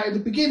always like that in the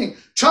beginning.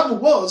 Trouble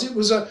was, it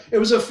was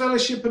a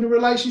fellowship and a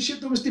relationship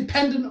that was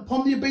dependent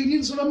upon the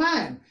obedience of a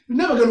man. It was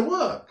never going to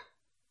work.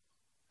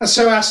 And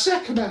so our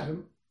second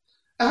Adam,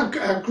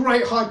 our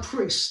great high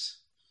priest,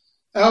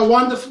 our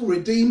wonderful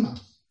Redeemer,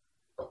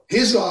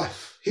 his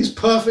life, his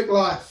perfect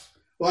life,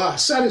 wow,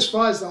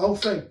 satisfies the whole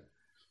thing.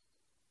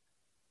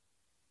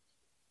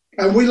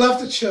 And we love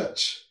the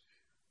church,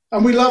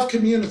 and we love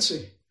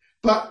community.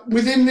 But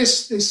within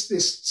this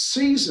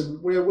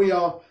season where we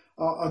are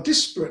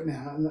disparate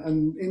now,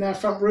 and in our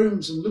front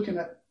rooms and looking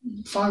at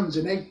phones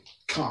and egg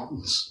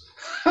cartons,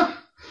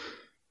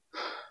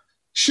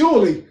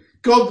 surely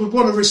God would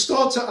want to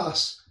restore to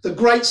us the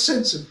great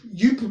sense of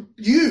you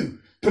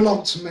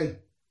belong to me.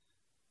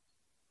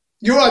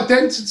 Your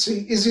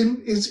identity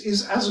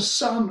is as a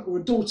son or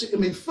a daughter.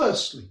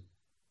 Firstly.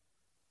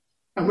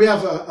 And we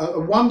have a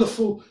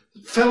wonderful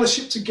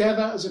fellowship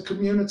together as a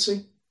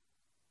community.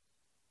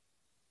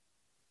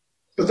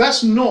 But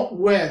that's not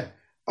where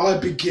I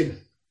begin.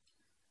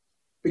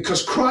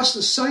 Because Christ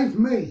has saved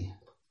me.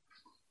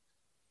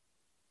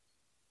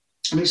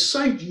 And he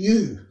saved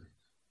you.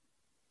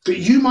 That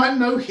you might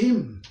know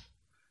him.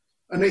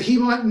 And that he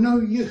might know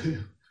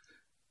you.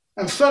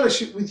 And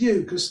fellowship with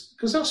you. Because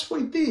that's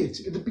what he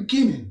did at the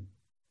beginning.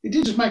 He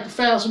didn't just make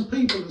 1,000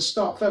 people and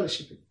start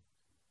fellowshipping.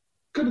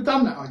 Could have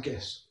done that, I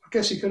guess. I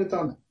guess he could have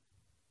done it.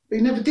 But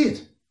he never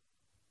did.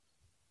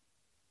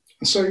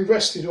 And so he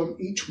rested on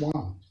each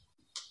one.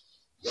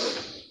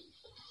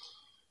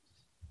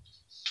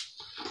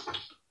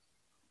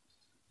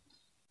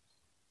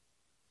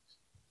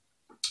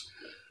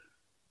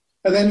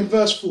 And then in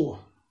verse 4,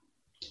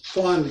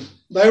 finally,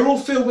 they were all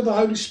filled with the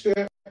Holy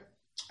Spirit,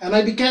 and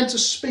they began to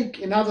speak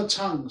in other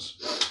tongues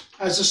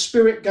as the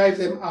Spirit gave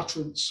them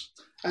utterance.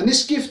 And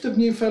this gift of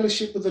new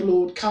fellowship with the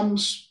Lord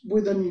comes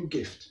with a new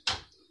gift.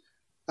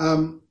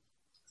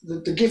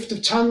 The gift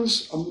of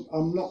tongues,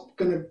 I'm not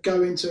going to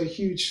go into a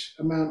huge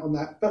amount on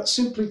that, but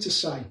simply to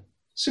say,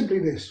 simply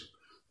this,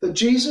 that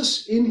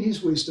Jesus, in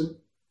his wisdom,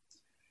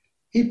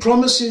 he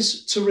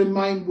promises to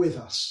remain with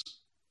us,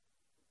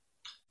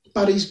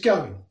 but he's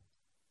going.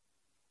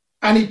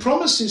 And he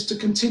promises to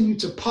continue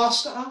to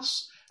pastor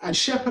us and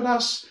shepherd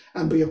us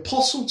and be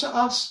apostle to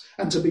us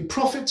and to be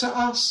prophet to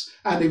us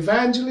and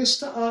evangelist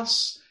to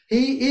us.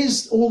 He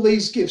is all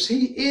these gifts.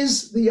 He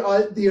is the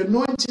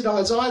anointed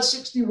Isaiah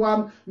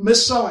 61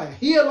 Messiah.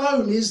 He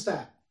alone is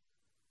that.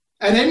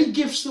 And any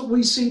gifts that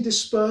we see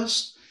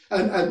dispersed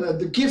and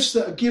the gifts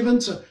that are given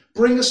to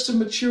bring us to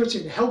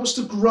maturity, to help us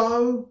to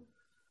grow,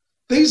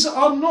 these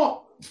are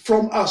not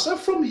from us. They're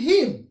from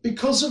him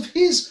because of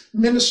his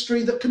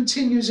ministry that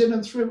continues in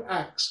and through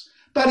Acts.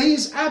 But he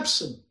is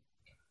absent.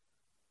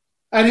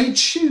 And he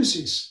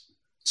chooses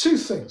two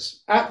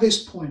things at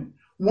this point.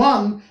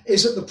 One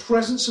is that the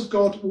presence of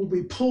God will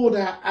be poured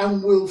out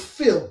and will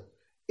fill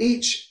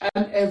each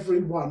and every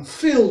one,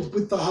 filled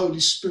with the Holy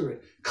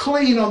Spirit,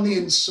 clean on the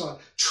inside,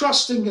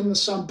 trusting in the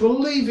Son,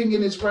 believing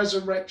in his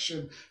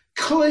resurrection,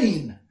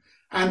 clean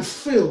and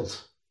filled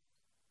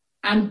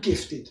and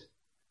gifted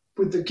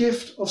with the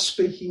gift of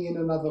speaking in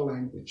another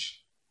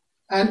language.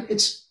 And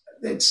it's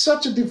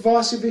such a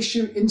divisive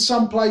issue in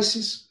some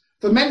places.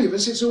 For many of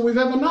us, it's all we've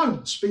ever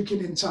known,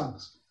 speaking in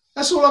tongues.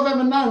 That's all I've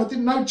ever known. I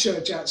didn't know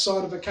church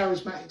outside of a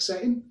charismatic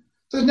setting.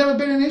 So there's never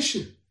been an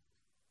issue.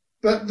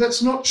 But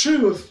that's not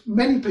true of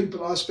many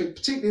people I speak,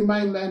 particularly in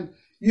mainland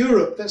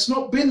Europe. That's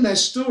not been their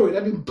story.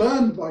 They've been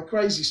burned by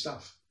crazy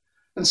stuff.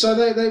 And so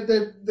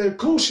they're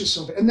cautious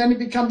of it. And then it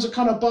becomes a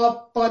kind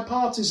of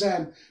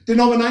bipartisan,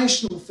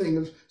 denominational thing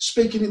of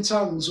speaking in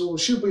tongues, or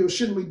should we or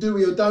shouldn't we, do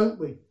we or don't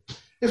we?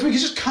 If we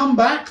could just come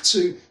back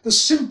to the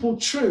simple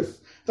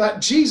truth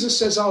that Jesus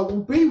says, I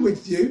will be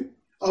with you,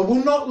 I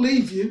will not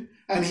leave you,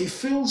 and he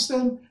fills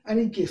them and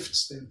he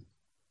gifts them.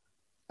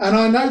 And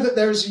I know that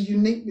there is a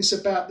uniqueness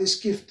about this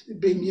gift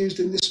being used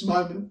in this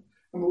moment,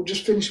 and we'll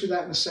just finish with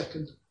that in a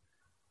second.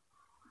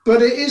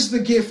 But it is the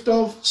gift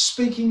of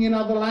speaking in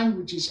other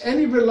languages.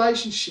 Any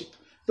relationship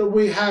that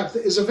we have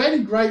that is of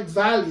any great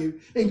value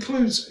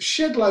includes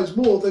shed loads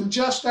more than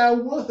just our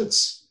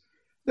words.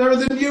 There are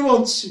the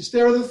nuances,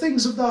 there are the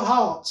things of the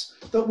heart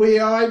that we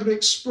are able to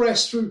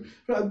express through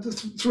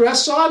our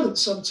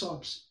silence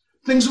sometimes.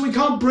 Things that we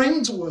can't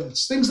bring to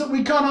words, things that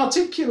we can't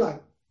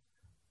articulate.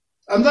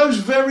 And those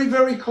very,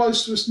 very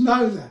close to us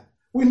know that.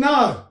 We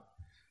know.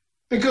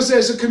 Because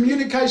there's a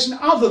communication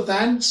other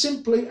than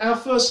simply our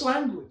first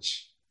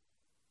language.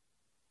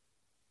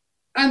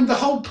 And the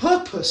whole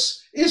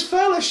purpose is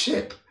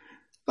fellowship.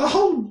 The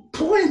whole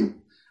point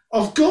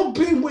of God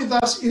being with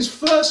us is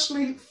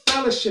firstly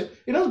fellowship.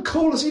 He doesn't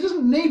call us, he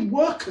doesn't need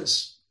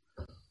workers.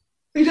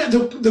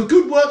 The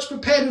good works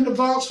prepared in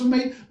advance for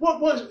me.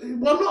 Well, I'm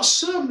not a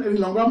servant any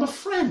longer, I'm a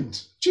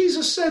friend.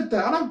 Jesus said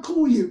that. I don't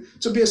call you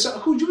to be a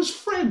servant, I call you as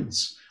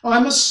friends.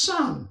 I'm a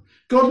son.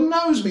 God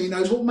knows me, he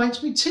knows what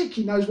makes me tick,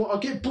 he knows what I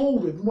get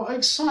bored with and what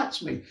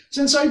excites me.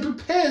 And so he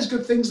prepares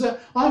good things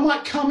that I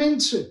might come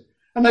into.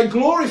 And they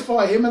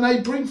glorify him and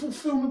they bring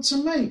fulfillment to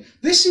me.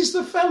 This is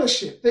the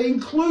fellowship that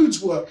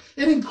includes work.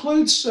 It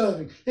includes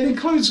serving. It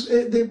includes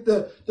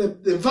the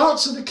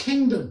advance of the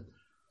kingdom.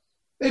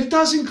 It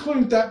does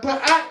include that,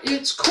 but at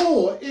its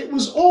core, it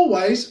was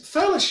always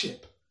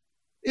fellowship.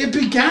 It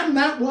began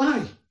that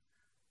way.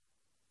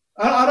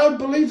 I don't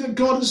believe that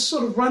God has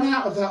sort of run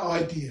out of that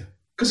idea,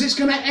 because it's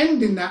going to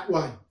end in that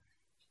way.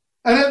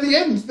 And at the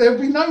end, there'll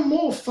be no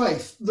more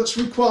faith that's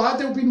required.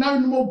 There'll be no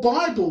more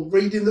Bible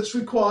reading that's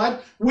required.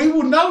 We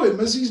will know him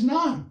as he's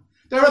known.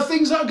 There are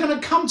things that are going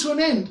to come to an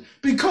end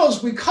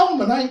because we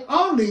culminate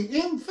only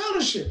in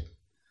fellowship.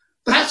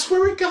 That's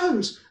where it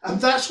goes. And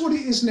that's what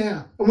it is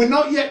now. And we're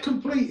not yet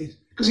completed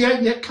because he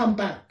ain't yet come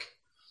back.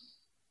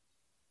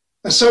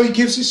 And so he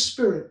gives his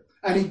spirit,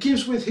 and he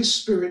gives with his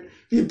spirit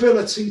the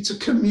ability to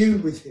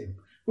commune with him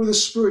with a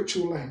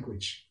spiritual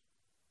language.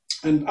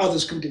 And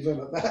others can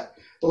develop that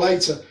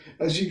later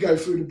as you go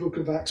through the book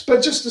of Acts.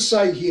 But just to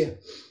say here,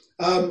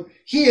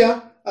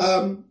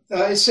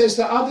 it says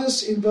that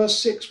others in verse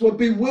 6 were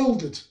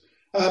bewildered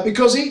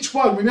because each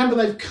one, remember,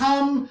 they've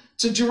come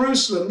to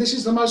Jerusalem. This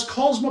is the most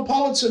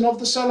cosmopolitan of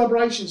the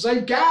celebrations.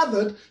 They've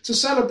gathered to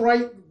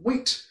celebrate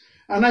wheat,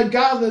 and they've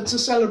gathered to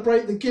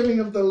celebrate the giving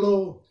of the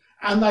law.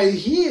 And they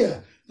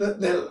hear that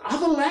there are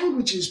other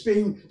languages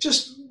being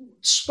just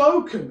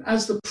spoken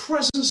as the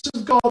presence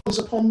of God is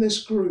upon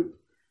this group.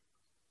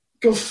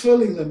 God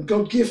filling them,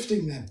 God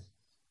gifting them.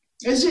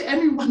 Is it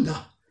any wonder?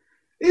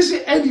 Is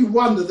it any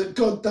wonder that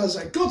God does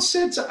that? God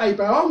said to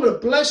Abraham, I'm going to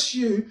bless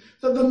you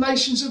that the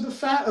nations of the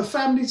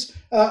families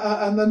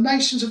and the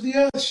nations of the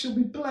earth shall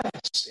be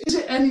blessed. Is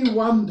it any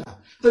wonder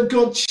that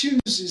God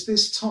chooses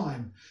this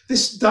time,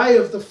 this day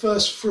of the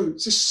first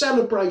fruits, this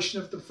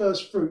celebration of the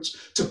first fruits,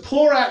 to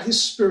pour out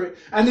his spirit,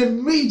 and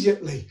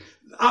immediately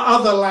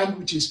other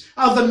languages,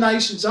 other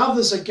nations,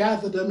 others are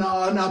gathered and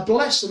are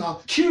blessed and are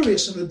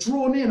curious and are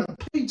drawn in,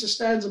 and Peter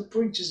stands and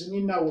preaches, and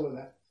you know all of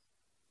that.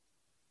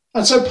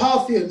 And so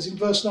Parthians in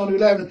verse 9 to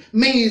 11,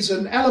 Medes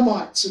and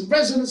Elamites and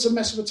residents of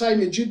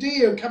Mesopotamia,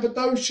 Judea and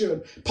Cappadocia,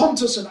 and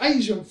Pontus and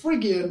Asia and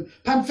Phrygia and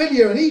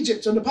Pamphylia and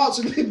Egypt and the parts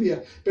of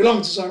Libya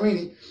belonging to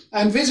Cyrene,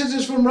 and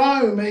visitors from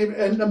Rome,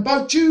 and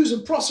both Jews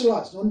and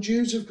proselytes,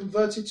 non-Jews who've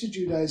converted to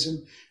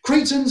Judaism,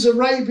 Cretans,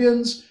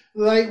 Arabians.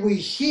 We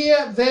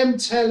hear them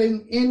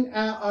telling in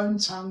our own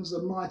tongues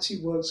the mighty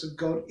works of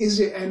God. Is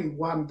it any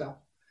wonder?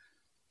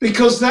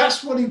 Because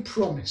that's what he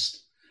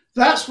promised.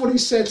 That's what he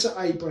said to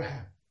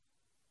Abraham.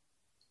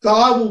 That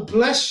I will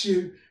bless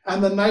you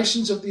and the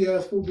nations of the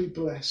earth will be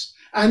blessed.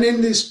 And in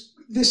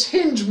this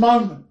hinge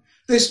moment,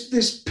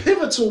 this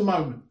pivotal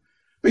moment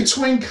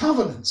between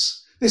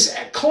covenants, this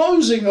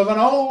closing of an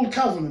old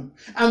covenant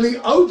and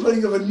the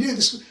opening of a new,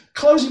 this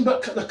closing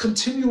but the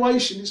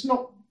continuation, it's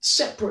not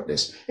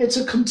separateness, it's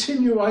a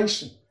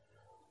continuation.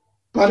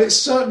 But it's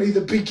certainly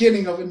the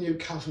beginning of a new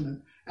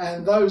covenant.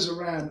 And those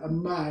around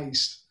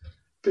amazed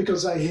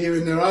because they hear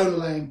in their own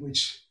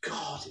language,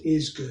 God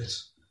is good.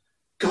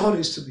 God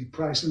is to be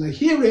praised. And they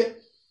hear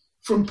it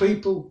from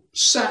people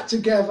sat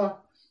together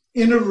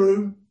in a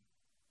room,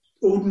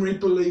 ordinary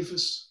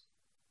believers,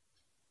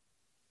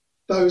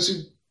 those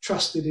who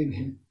trusted in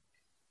him.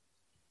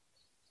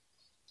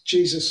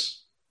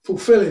 Jesus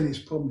fulfilling his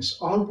promise,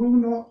 I will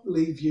not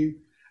leave you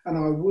and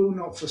I will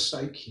not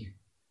forsake you.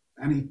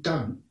 And he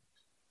don't.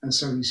 And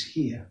so he's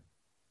here.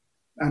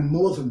 And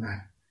more than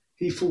that,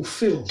 he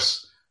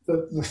fulfills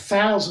the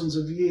thousands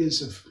of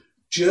years of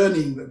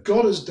journeying that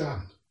God has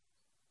done.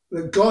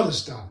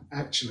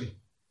 Actually.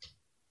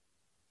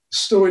 The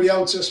story of the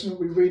Old Testament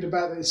we read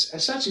about this,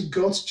 it's actually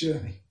God's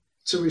journey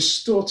to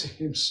restore to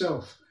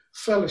himself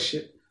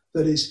fellowship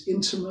that is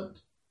intimate,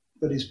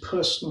 that is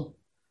personal,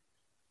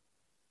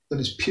 that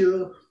is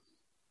pure,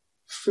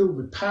 filled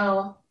with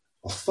power,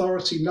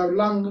 authority, no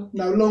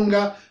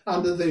longer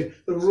under the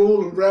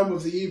rule and realm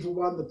of the evil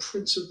one, the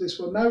prince of this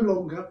world, no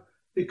longer,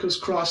 because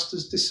Christ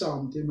has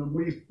disarmed him, and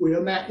we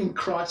are now in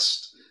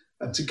Christ,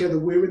 and together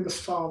we're in the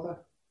Father.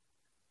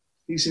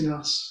 He's in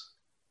us.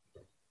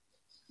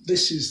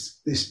 This is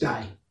this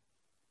day.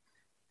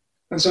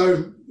 And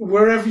so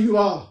wherever you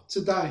are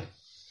today,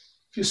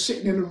 if you're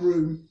sitting in a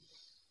room,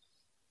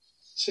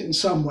 sitting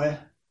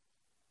somewhere,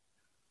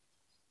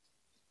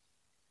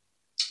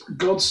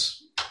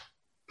 God's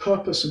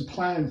purpose and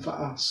plan for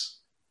us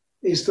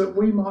is that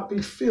we might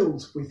be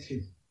filled with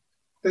him.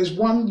 There's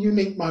one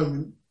unique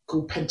moment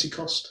called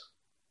Pentecost,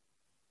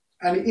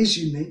 and it is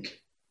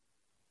unique,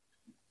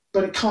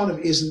 but it kind of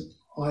isn't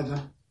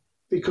either,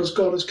 because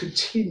God has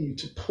continued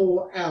to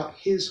pour out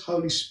his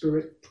Holy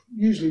Spirit,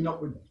 usually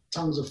not with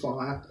tongues of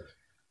fire,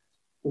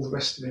 all the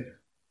rest of it.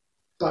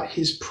 but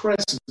his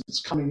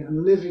presence coming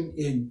and living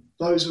in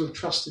those who have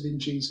trusted in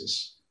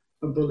Jesus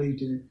and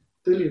believed in him.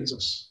 Billions of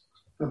us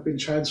have been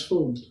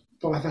transformed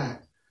by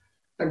that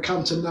and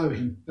come to know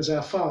him as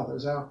our Father,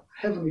 as our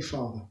Heavenly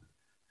Father,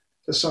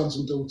 the sons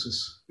and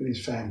daughters in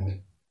his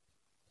family.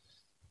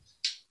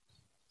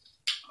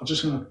 I'm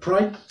just going to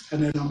pray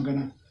and then I'm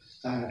going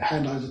to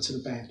hand over to the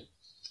band.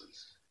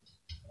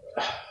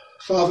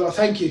 Father, I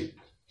thank you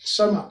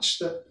so much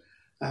that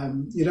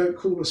you don't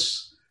call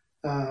us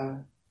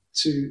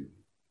to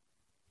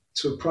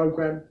a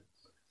program,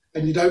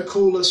 and you don't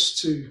call us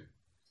to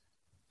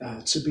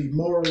be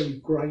morally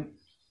great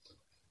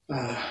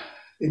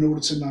in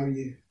order to know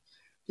you.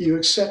 You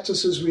accept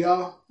us as we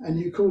are, and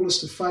you call us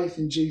to faith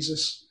in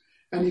Jesus,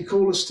 and you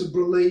call us to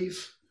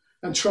believe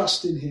and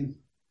trust in him.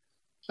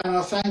 And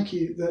I thank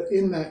you that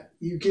in that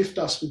you gift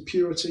us with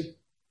purity,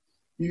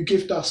 you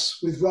gift us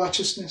with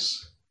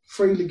righteousness,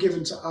 freely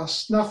given to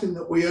us, nothing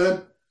that we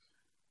earn,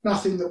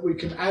 nothing that we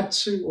can add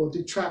to or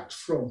detract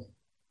from.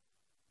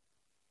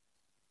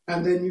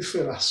 And then you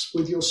fill us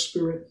with your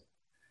Spirit,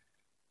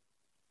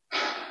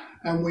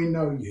 and we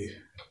know you.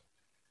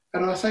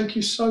 And I thank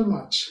you so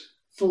much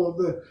for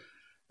the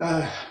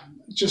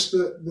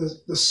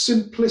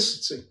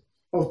simplicity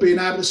of being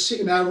able to sit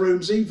in our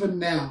rooms even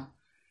now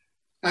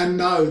and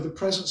know the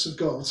presence of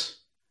God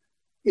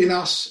in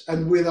us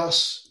and with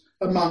us,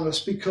 among us,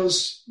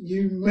 because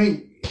you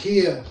meet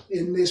here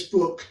in this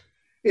book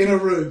in a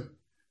room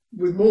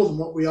with more than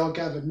what we are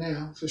gathered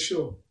now, for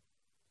sure.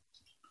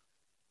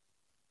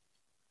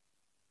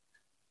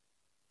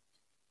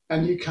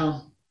 And you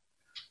come,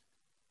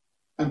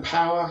 and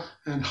power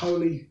and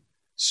Holy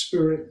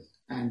Spirit,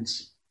 and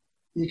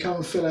you come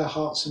and fill our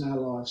hearts and our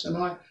lives. And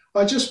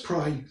I just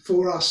pray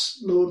for us,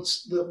 Lord,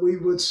 that we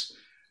would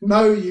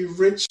know you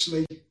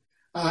richly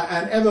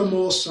and ever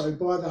more so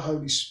by the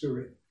Holy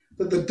Spirit.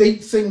 That the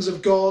deep things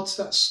of God,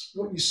 that's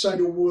what you say in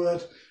your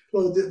word,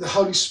 Lord, that the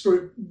Holy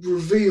Spirit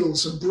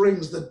reveals and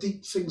brings the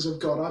deep things of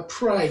God. I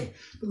pray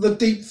that the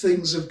deep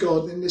things of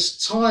God in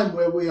this time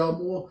where we are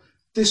more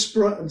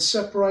disparate and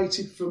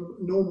separated from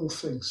normal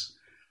things.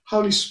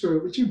 Holy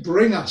Spirit, would you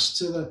bring us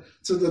to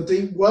the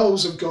deep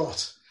wells of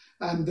God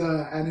and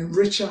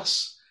enrich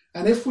us?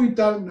 And if we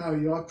don't know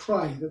you, I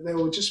pray that there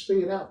will just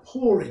be an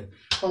outpouring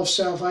of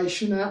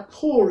salvation, an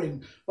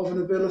outpouring of an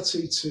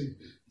ability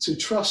to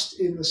trust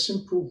in the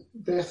simple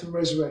death and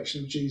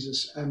resurrection of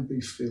Jesus and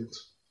be filled.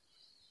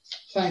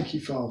 Thank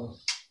you, Father.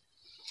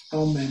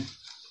 Amen.